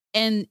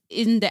and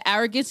in the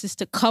arrogance is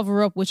to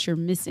cover up what you're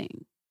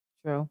missing.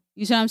 True.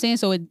 You see what I'm saying?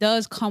 So it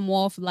does come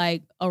off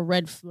like a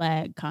red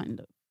flag, kind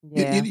of.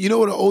 Yeah. You know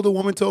what an older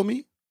woman told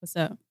me? What's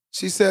up?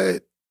 She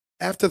said,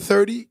 after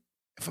 30,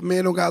 if a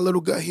man don't got a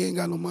little gut, he ain't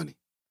got no money.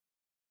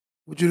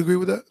 Would you agree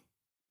with that?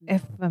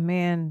 If a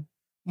man...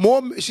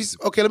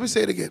 Okay, let me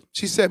say it again.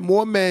 She said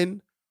more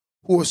men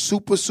who are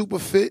super, super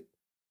fit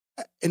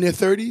in their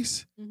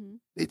 30s,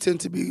 they tend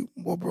to be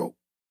more broke.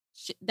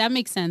 That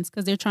makes sense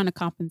because they're trying to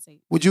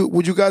compensate. Would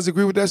you guys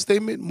agree with that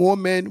statement? More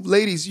men,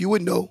 ladies, you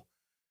would know.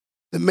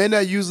 The men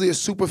that usually are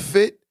super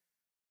fit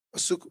are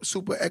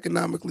super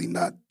economically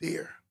not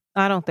there.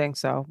 I don't think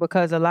so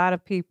because a lot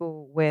of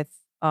people with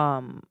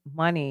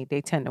money,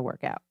 they tend to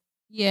work out.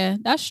 Yeah,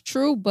 that's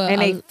true. But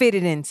and they fit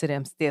it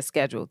into their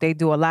schedule. They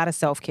do a lot of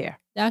self-care.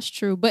 That's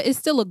true. But it's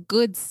still a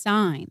good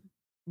sign.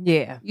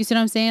 Yeah. You see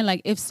what I'm saying?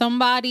 Like if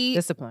somebody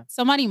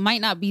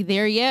might not be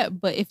there yet,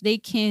 but if they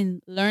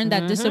can learn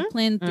that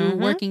discipline through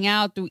working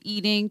out, through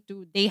eating,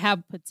 they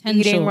have potential.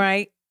 Eating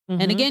right.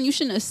 And again, you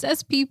shouldn't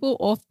assess people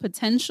off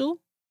potential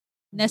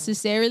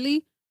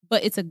necessarily,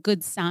 but it's a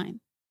good sign.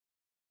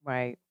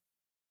 Right.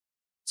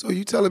 So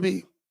you telling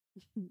me,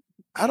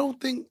 I don't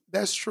think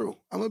that's true.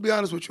 I'm going to be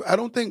honest with you. I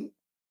don't think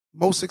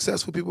most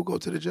successful people go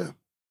to the gym.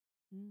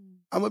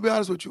 I'm going to be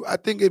honest with you. I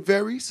think it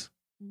varies.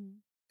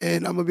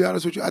 And I'm going to be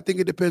honest with you. I think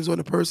it depends on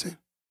the person.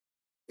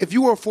 If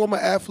you were a former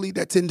athlete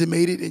that's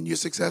intimidated and you're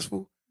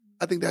successful,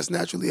 I think that's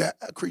naturally a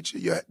creature.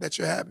 That's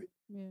your habit.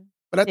 Yeah.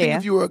 But I think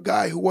if you were a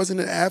guy who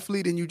wasn't an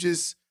athlete and you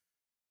just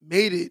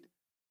made it,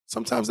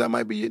 sometimes that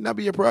might not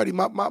be your priority.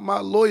 My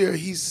lawyer,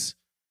 he's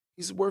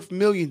worth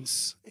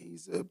millions.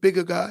 He's a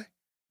bigger guy.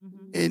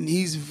 And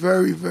he's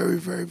very, very,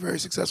 very, very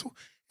successful.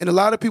 And a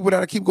lot of people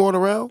that I keep going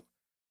around,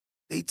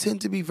 they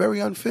tend to be very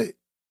unfit,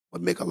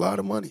 but make a lot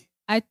of money.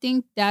 I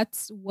think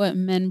that's what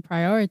men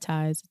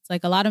prioritize. It's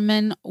like a lot of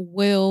men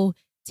will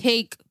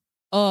take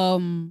more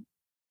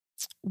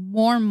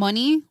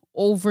money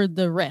over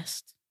the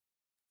rest.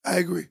 I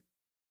agree.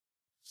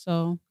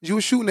 So you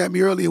were shooting at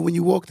me earlier when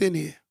you walked in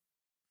here.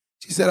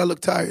 She said I look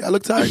tired. I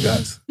look tired,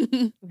 guys.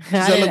 She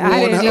said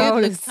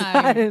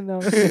I didn't know.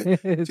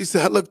 She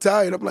said I look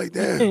tired. I'm like,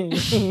 damn.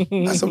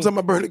 Sometimes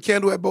I burn a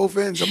candle at both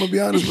ends. I'm gonna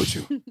be honest with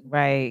you.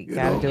 Right. You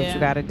gotta do what you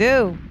gotta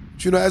do.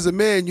 But, as a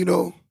man,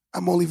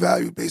 I'm only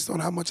valued based on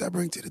how much I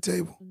bring to the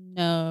table.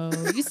 No,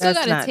 you still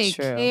gotta take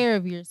care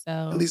of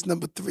yourself. At least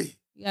number 3.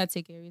 You gotta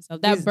take care of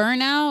yourself. That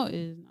burnout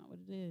is not what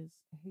it is.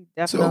 He's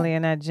definitely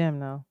in that gym,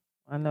 though.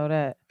 I know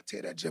that. I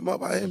tear that gym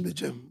up. I am the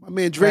gym. My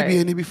man Dre be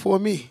in there before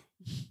me.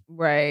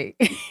 Right.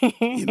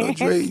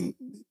 Dre,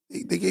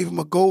 they gave him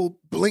a gold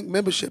Blink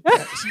membership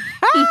pass.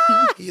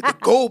 He had the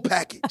gold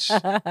package.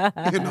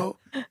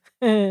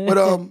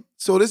 But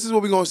so this is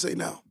what we're gonna say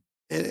now,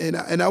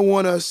 and I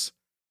want us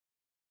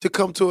to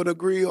come to an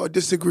agree or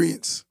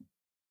disagreement.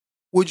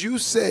 Would you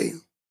say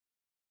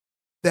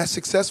that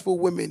successful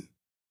women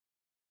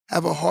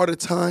have a harder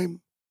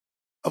time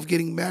of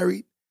getting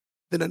married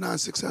than a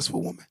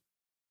non-successful woman?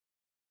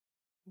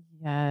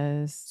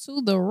 Yes.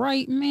 To the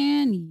right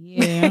man,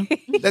 yeah.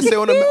 Let's say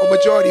on a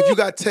majority, if you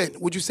got 10,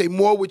 would you say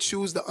more would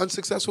choose the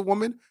unsuccessful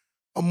woman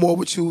or more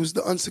would choose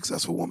the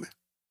unsuccessful woman?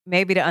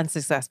 Maybe the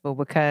unsuccessful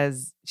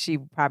because she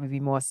would probably be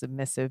more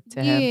submissive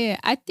to him. Yeah,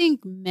 I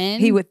think men...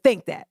 He would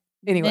think that.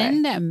 Anyway.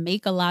 Men that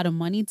make a lot of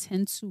money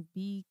tend to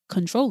be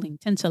controlling,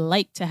 tend to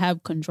like to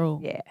have control.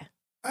 Yeah.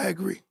 I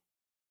agree.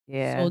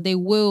 Yeah. So they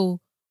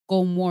will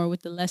go more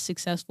with the less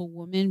successful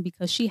woman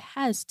because she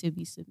has to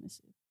be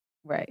submissive.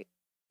 Right.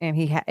 And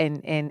he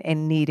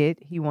and needed.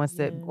 He wants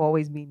to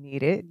always be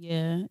needed.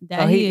 Yeah,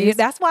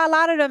 that's why a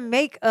lot of them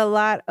make a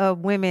lot of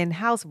women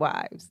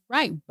housewives.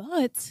 Right,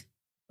 but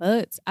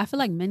I feel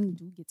like men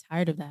do get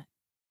tired of that.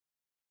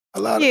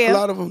 A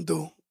lot of them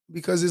do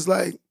because it's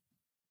like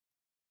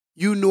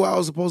you knew I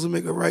was supposed to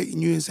make it right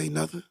and you didn't say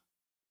nothing.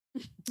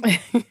 Like,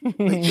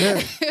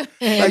 yeah.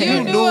 Like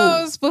you knew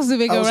I was supposed to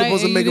make it right. I was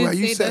supposed to make it right.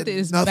 You said nothing.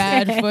 It's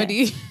bad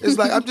funny. It's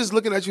like I'm just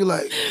looking at you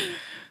like,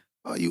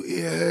 oh, you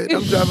earhead.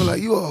 I'm driving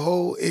like you a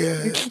whole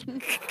earhead.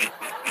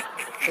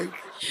 Like,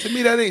 to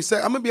me, that ain't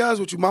sex. I'm gonna be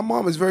honest with you. My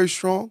mom is very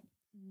strong,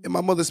 and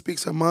my mother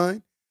speaks her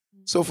mind.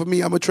 So for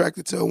me, I'm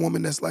attracted to a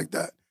woman that's like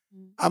that.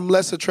 I'm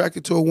less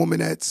attracted to a woman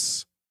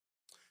that's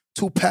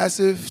too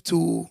passive,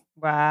 too.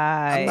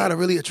 Right. I'm not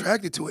really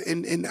attracted to it,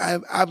 and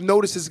I've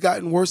noticed it's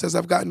gotten worse as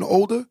I've gotten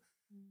older.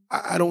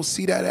 I don't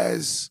see that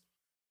as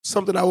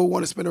something I would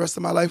want to spend the rest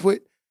of my life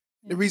with.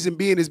 The reason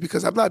being is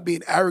because I'm not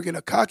being arrogant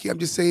or cocky. I'm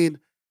just saying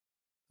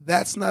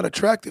that's not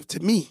attractive to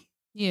me.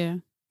 Yeah.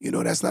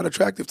 That's not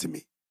attractive to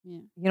me. Yeah.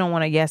 You don't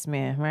want a yes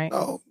man, right?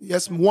 Oh,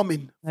 yes,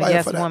 woman. A Fight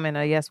yes for that. woman,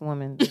 a yes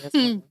woman. A yes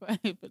woman.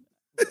 Right, but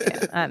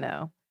Yeah, I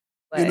know.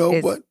 But You know,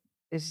 it's, but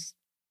it's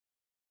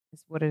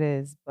what it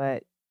is.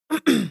 But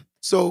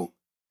so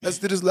let's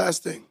do this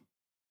last thing.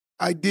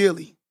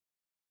 Ideally,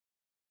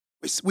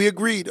 we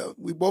agreed.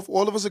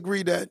 All of us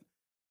agreed that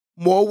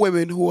more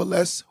women who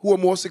are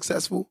more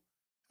successful,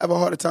 have a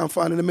harder time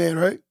finding a man,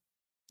 right?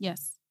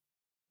 yes.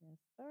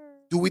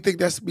 Do we think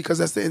that's because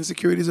that's the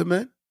insecurities of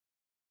men?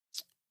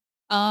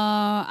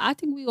 I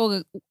think we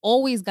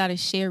always got to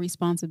share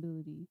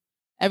responsibility.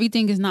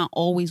 Everything is not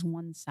always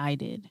one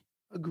sided.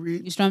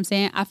 Agreed. You know what I'm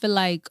saying? I feel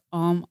like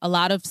a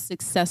lot of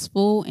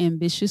successful,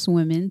 ambitious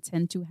women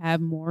tend to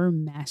have more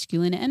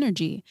masculine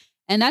energy.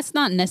 And that's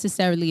not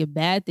necessarily a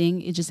bad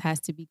thing. It just has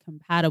to be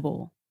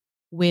compatible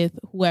with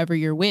whoever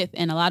you're with.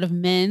 And a lot of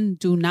men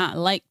do not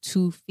like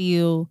to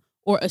feel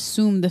or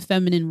assume the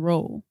feminine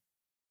role.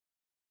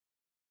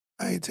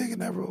 I ain't taking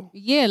that role.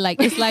 Yeah,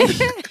 like it's like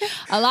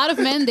a lot of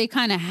men, they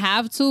kind of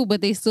have to, but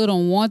they still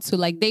don't want to.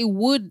 Like they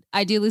would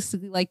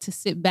idealistically like to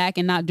sit back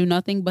and not do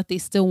nothing, but they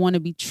still want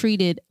to be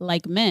treated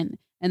like men.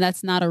 And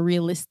that's not a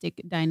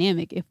realistic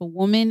dynamic. If a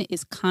woman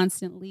is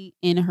constantly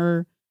in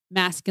her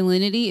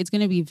masculinity, it's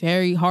going to be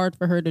very hard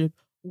for her to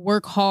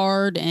work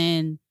hard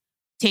and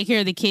take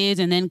care of the kids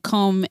and then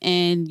come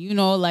and,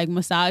 like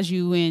massage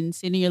you and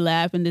sit in your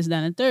lap and this,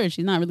 that, and the third.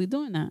 She's not really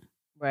doing that.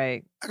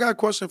 right, I got a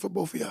question for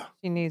both of y'all.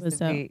 she needs What's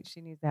to up? be.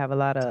 She needs to have a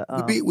lot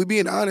of. We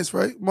being honest,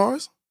 right,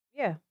 Mars?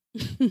 Yeah,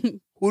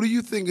 Who do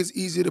you think is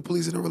easier to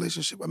please in a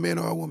relationship, a man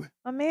or a woman?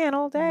 a man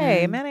all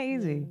day. Yeah. Men are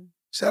easy.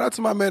 Shout out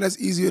to my man that's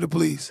easier to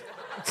please.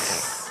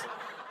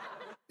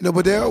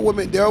 But there are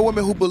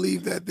women who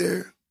believe that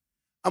they're.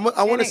 I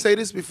want to say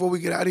this before we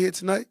get out of here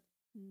tonight.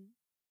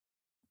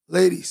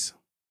 Ladies,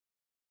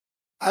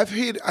 I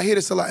hear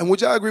this a lot. And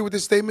would y'all agree with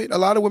this statement? A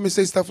lot of women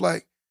say stuff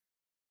like,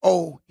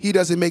 "Oh, he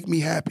doesn't make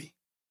me happy."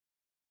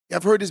 Yeah,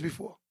 I've heard this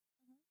before.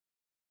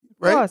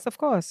 Right? Of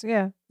course,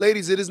 yeah.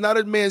 Ladies, it is not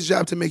a man's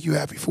job to make you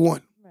happy, for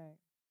one. Right.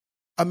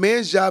 A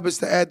man's job is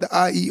to add the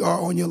IER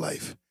on your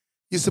life.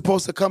 You're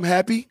supposed to come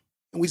happy,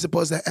 and we're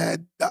supposed to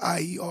add the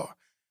IER.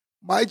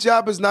 My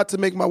job is not to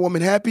make my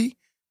woman happy.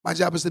 My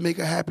job is to make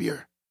her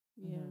happier.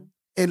 Yeah.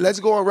 And let's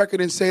go on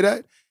record and say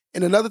that.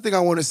 And another thing I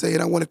want to say,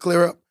 and I want to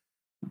clear up,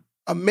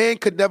 a man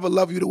could never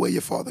love you the way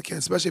your father can,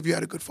 especially if you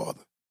had a good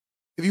father.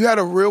 If you had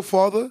a real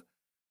father,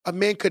 a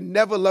man could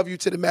never love you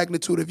to the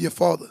magnitude of your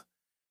father.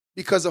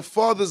 Because a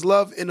father's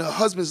love and a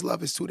husband's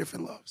love is two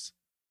different loves.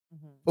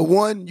 But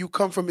one, you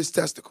come from his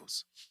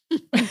testicles.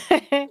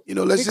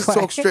 Let's just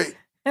talk straight.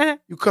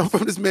 You come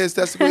from this man's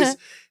testicles.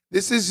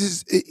 This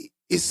is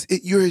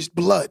you're his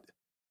blood.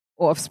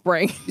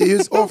 Offspring. You're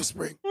his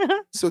offspring.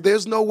 So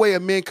there's no way a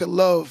man could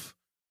love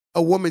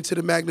a woman to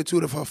the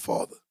magnitude of her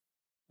father.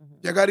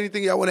 Y'all got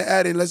anything y'all want to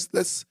add in?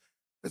 Let's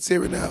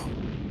hear it now.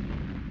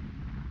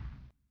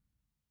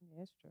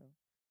 That's true.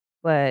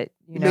 But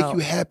Make you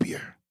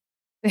happier.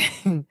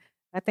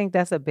 I think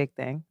that's a big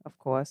thing, of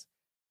course.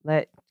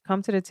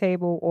 Come to the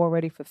table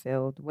already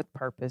fulfilled with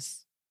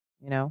purpose,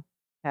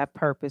 have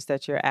purpose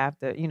that you're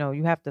after.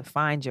 You have to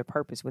find your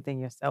purpose within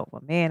yourself.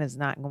 A man is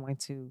not going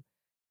to,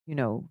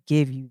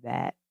 give you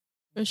that.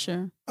 For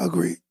sure.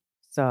 Agreed.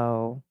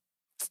 So,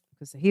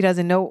 because he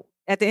doesn't know,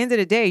 at the end of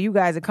the day, you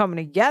guys are coming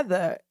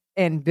together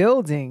and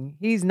building.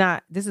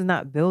 This is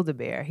not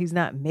Build-A-Bear. He's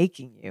not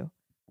making you,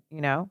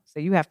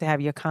 So you have to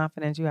have your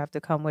confidence. You have to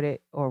come with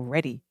it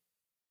already.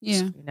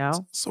 Yeah.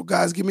 So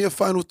guys, give me a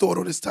final thought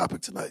on this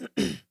topic tonight.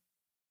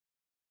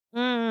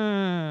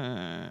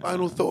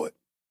 Final thought.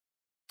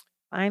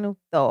 Final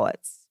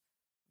thoughts.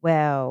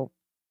 Well,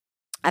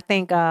 I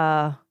think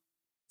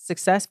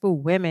successful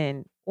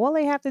women, all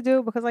they have to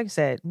do, because like I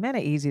said, men are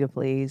easy to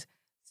please.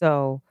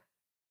 So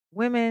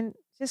women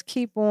just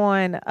keep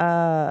on,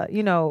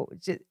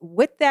 just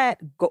with that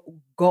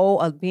goal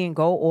of being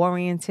goal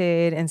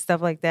oriented and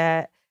stuff like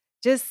that.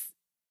 Just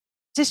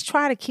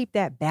try to keep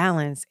that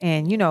balance.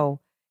 And,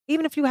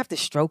 even if you have to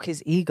stroke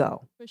his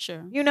ego, For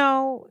sure.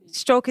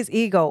 Stroke his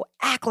ego,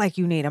 act like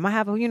you need him. I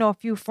have, a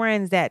few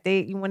friends that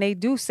when they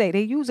do say,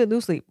 they use it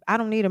loosely. I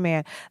don't need a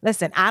man.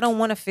 Listen, I don't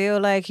want to feel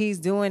like he's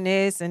doing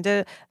this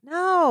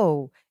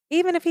no.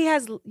 Even if he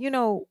has,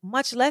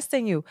 much less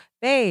than you,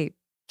 babe,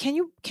 can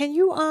you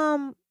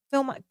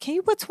film can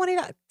you put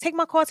 $20, take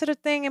my car to the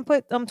thing and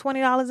put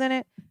 $20 in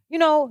it?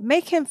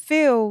 Make him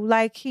feel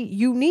like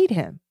you need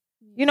him.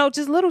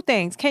 Just little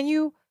things. Can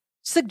you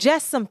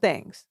suggest some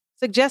things?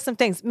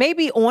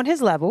 Maybe on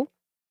his level,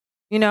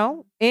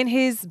 in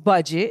his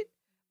budget,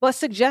 but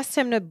suggest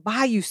him to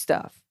buy you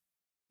stuff.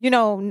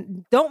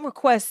 Don't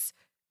request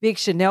big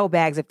Chanel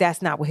bags if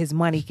that's not what his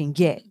money can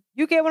get.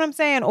 You get what I'm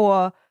saying?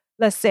 Or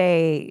let's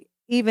say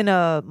even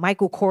a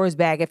Michael Kors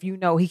bag if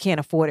he can't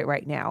afford it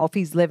right now. Or if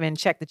he's living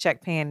check to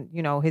check paying,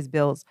 his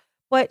bills.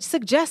 But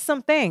suggest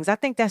some things. I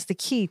think that's the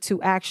key to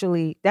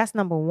that's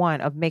number one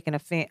of making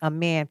a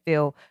man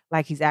feel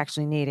like he's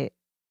actually needed.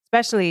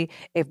 Especially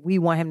if we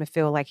want him to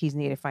feel like he's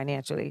needed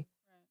financially.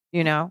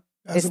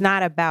 It's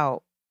not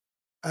about.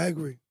 I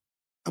agree.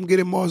 I'm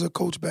getting Mars a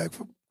Coach bag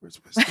for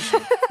Christmas.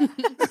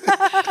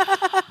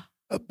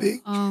 A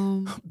big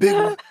one.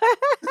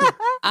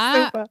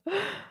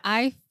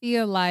 I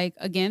feel like,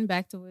 again,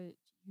 back to what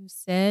you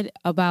said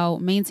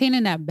about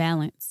maintaining that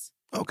balance.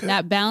 Okay.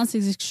 That balance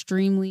is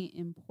extremely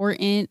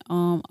important.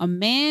 A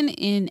man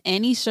in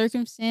any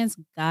circumstance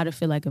gotta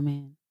feel like a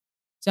man.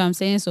 So I'm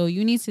saying, so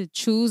you need to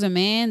choose a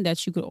man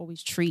that you could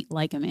always treat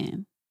like a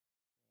man.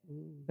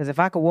 Because if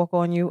I could walk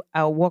on you,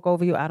 I'll walk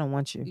over you. I don't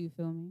want you. You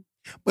feel me?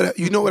 But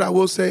you know what I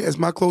will say as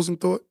my closing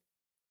thought?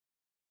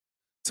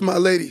 To my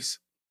ladies,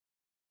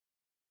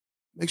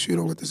 make sure you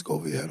don't let this go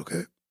over your head,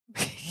 okay?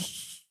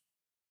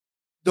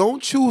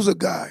 Don't choose a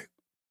guy,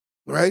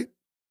 right,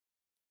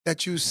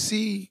 that you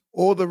see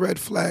all the red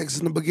flags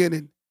in the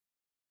beginning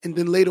and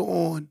then later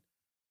on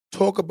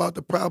talk about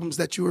the problems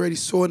that you already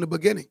saw in the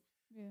beginning.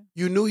 Yeah.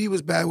 You knew he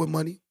was bad with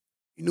money.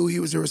 You knew he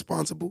was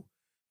irresponsible.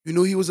 You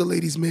knew he was a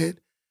ladies' man.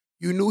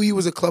 You knew he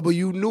was a clubber.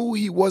 You knew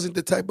he wasn't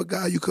the type of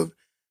guy you could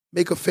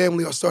make a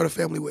family or start a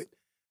family with.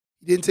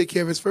 He didn't take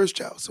care of his first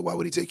child, so why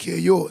would he take care of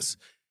yours?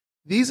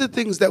 These are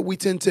things that we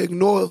tend to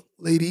ignore,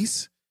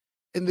 ladies,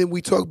 and then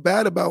we talk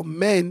bad about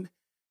men,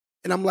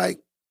 and I'm like,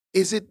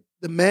 is it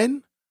the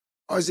men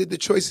or is it the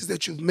choices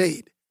that you've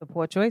made? The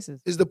poor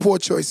choices. It's the poor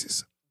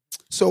choices.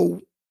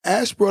 So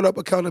Ash brought up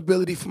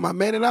accountability for my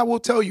men, and I will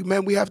tell you,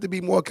 man, we have to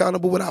be more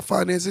accountable with our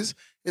finances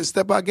and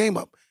step our game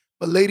up.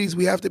 But ladies,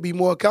 we have to be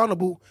more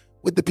accountable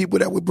with the people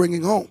that we're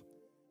bringing home.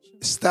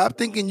 Stop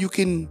thinking you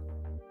can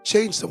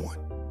change someone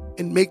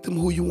and make them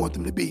who you want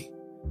them to be.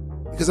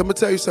 Because I'm going to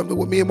tell you something,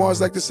 what me and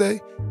Mars like to say,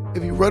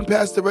 if you run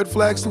past the red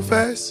flags too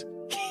fast,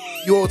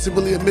 you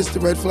ultimately miss the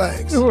red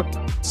flags.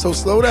 So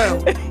slow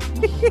down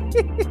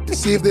and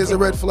see if there's a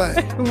red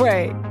flag.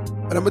 Right.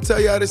 And I'm going to tell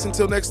y'all this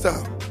until next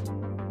time.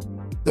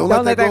 Don't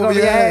let that go over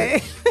your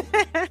head.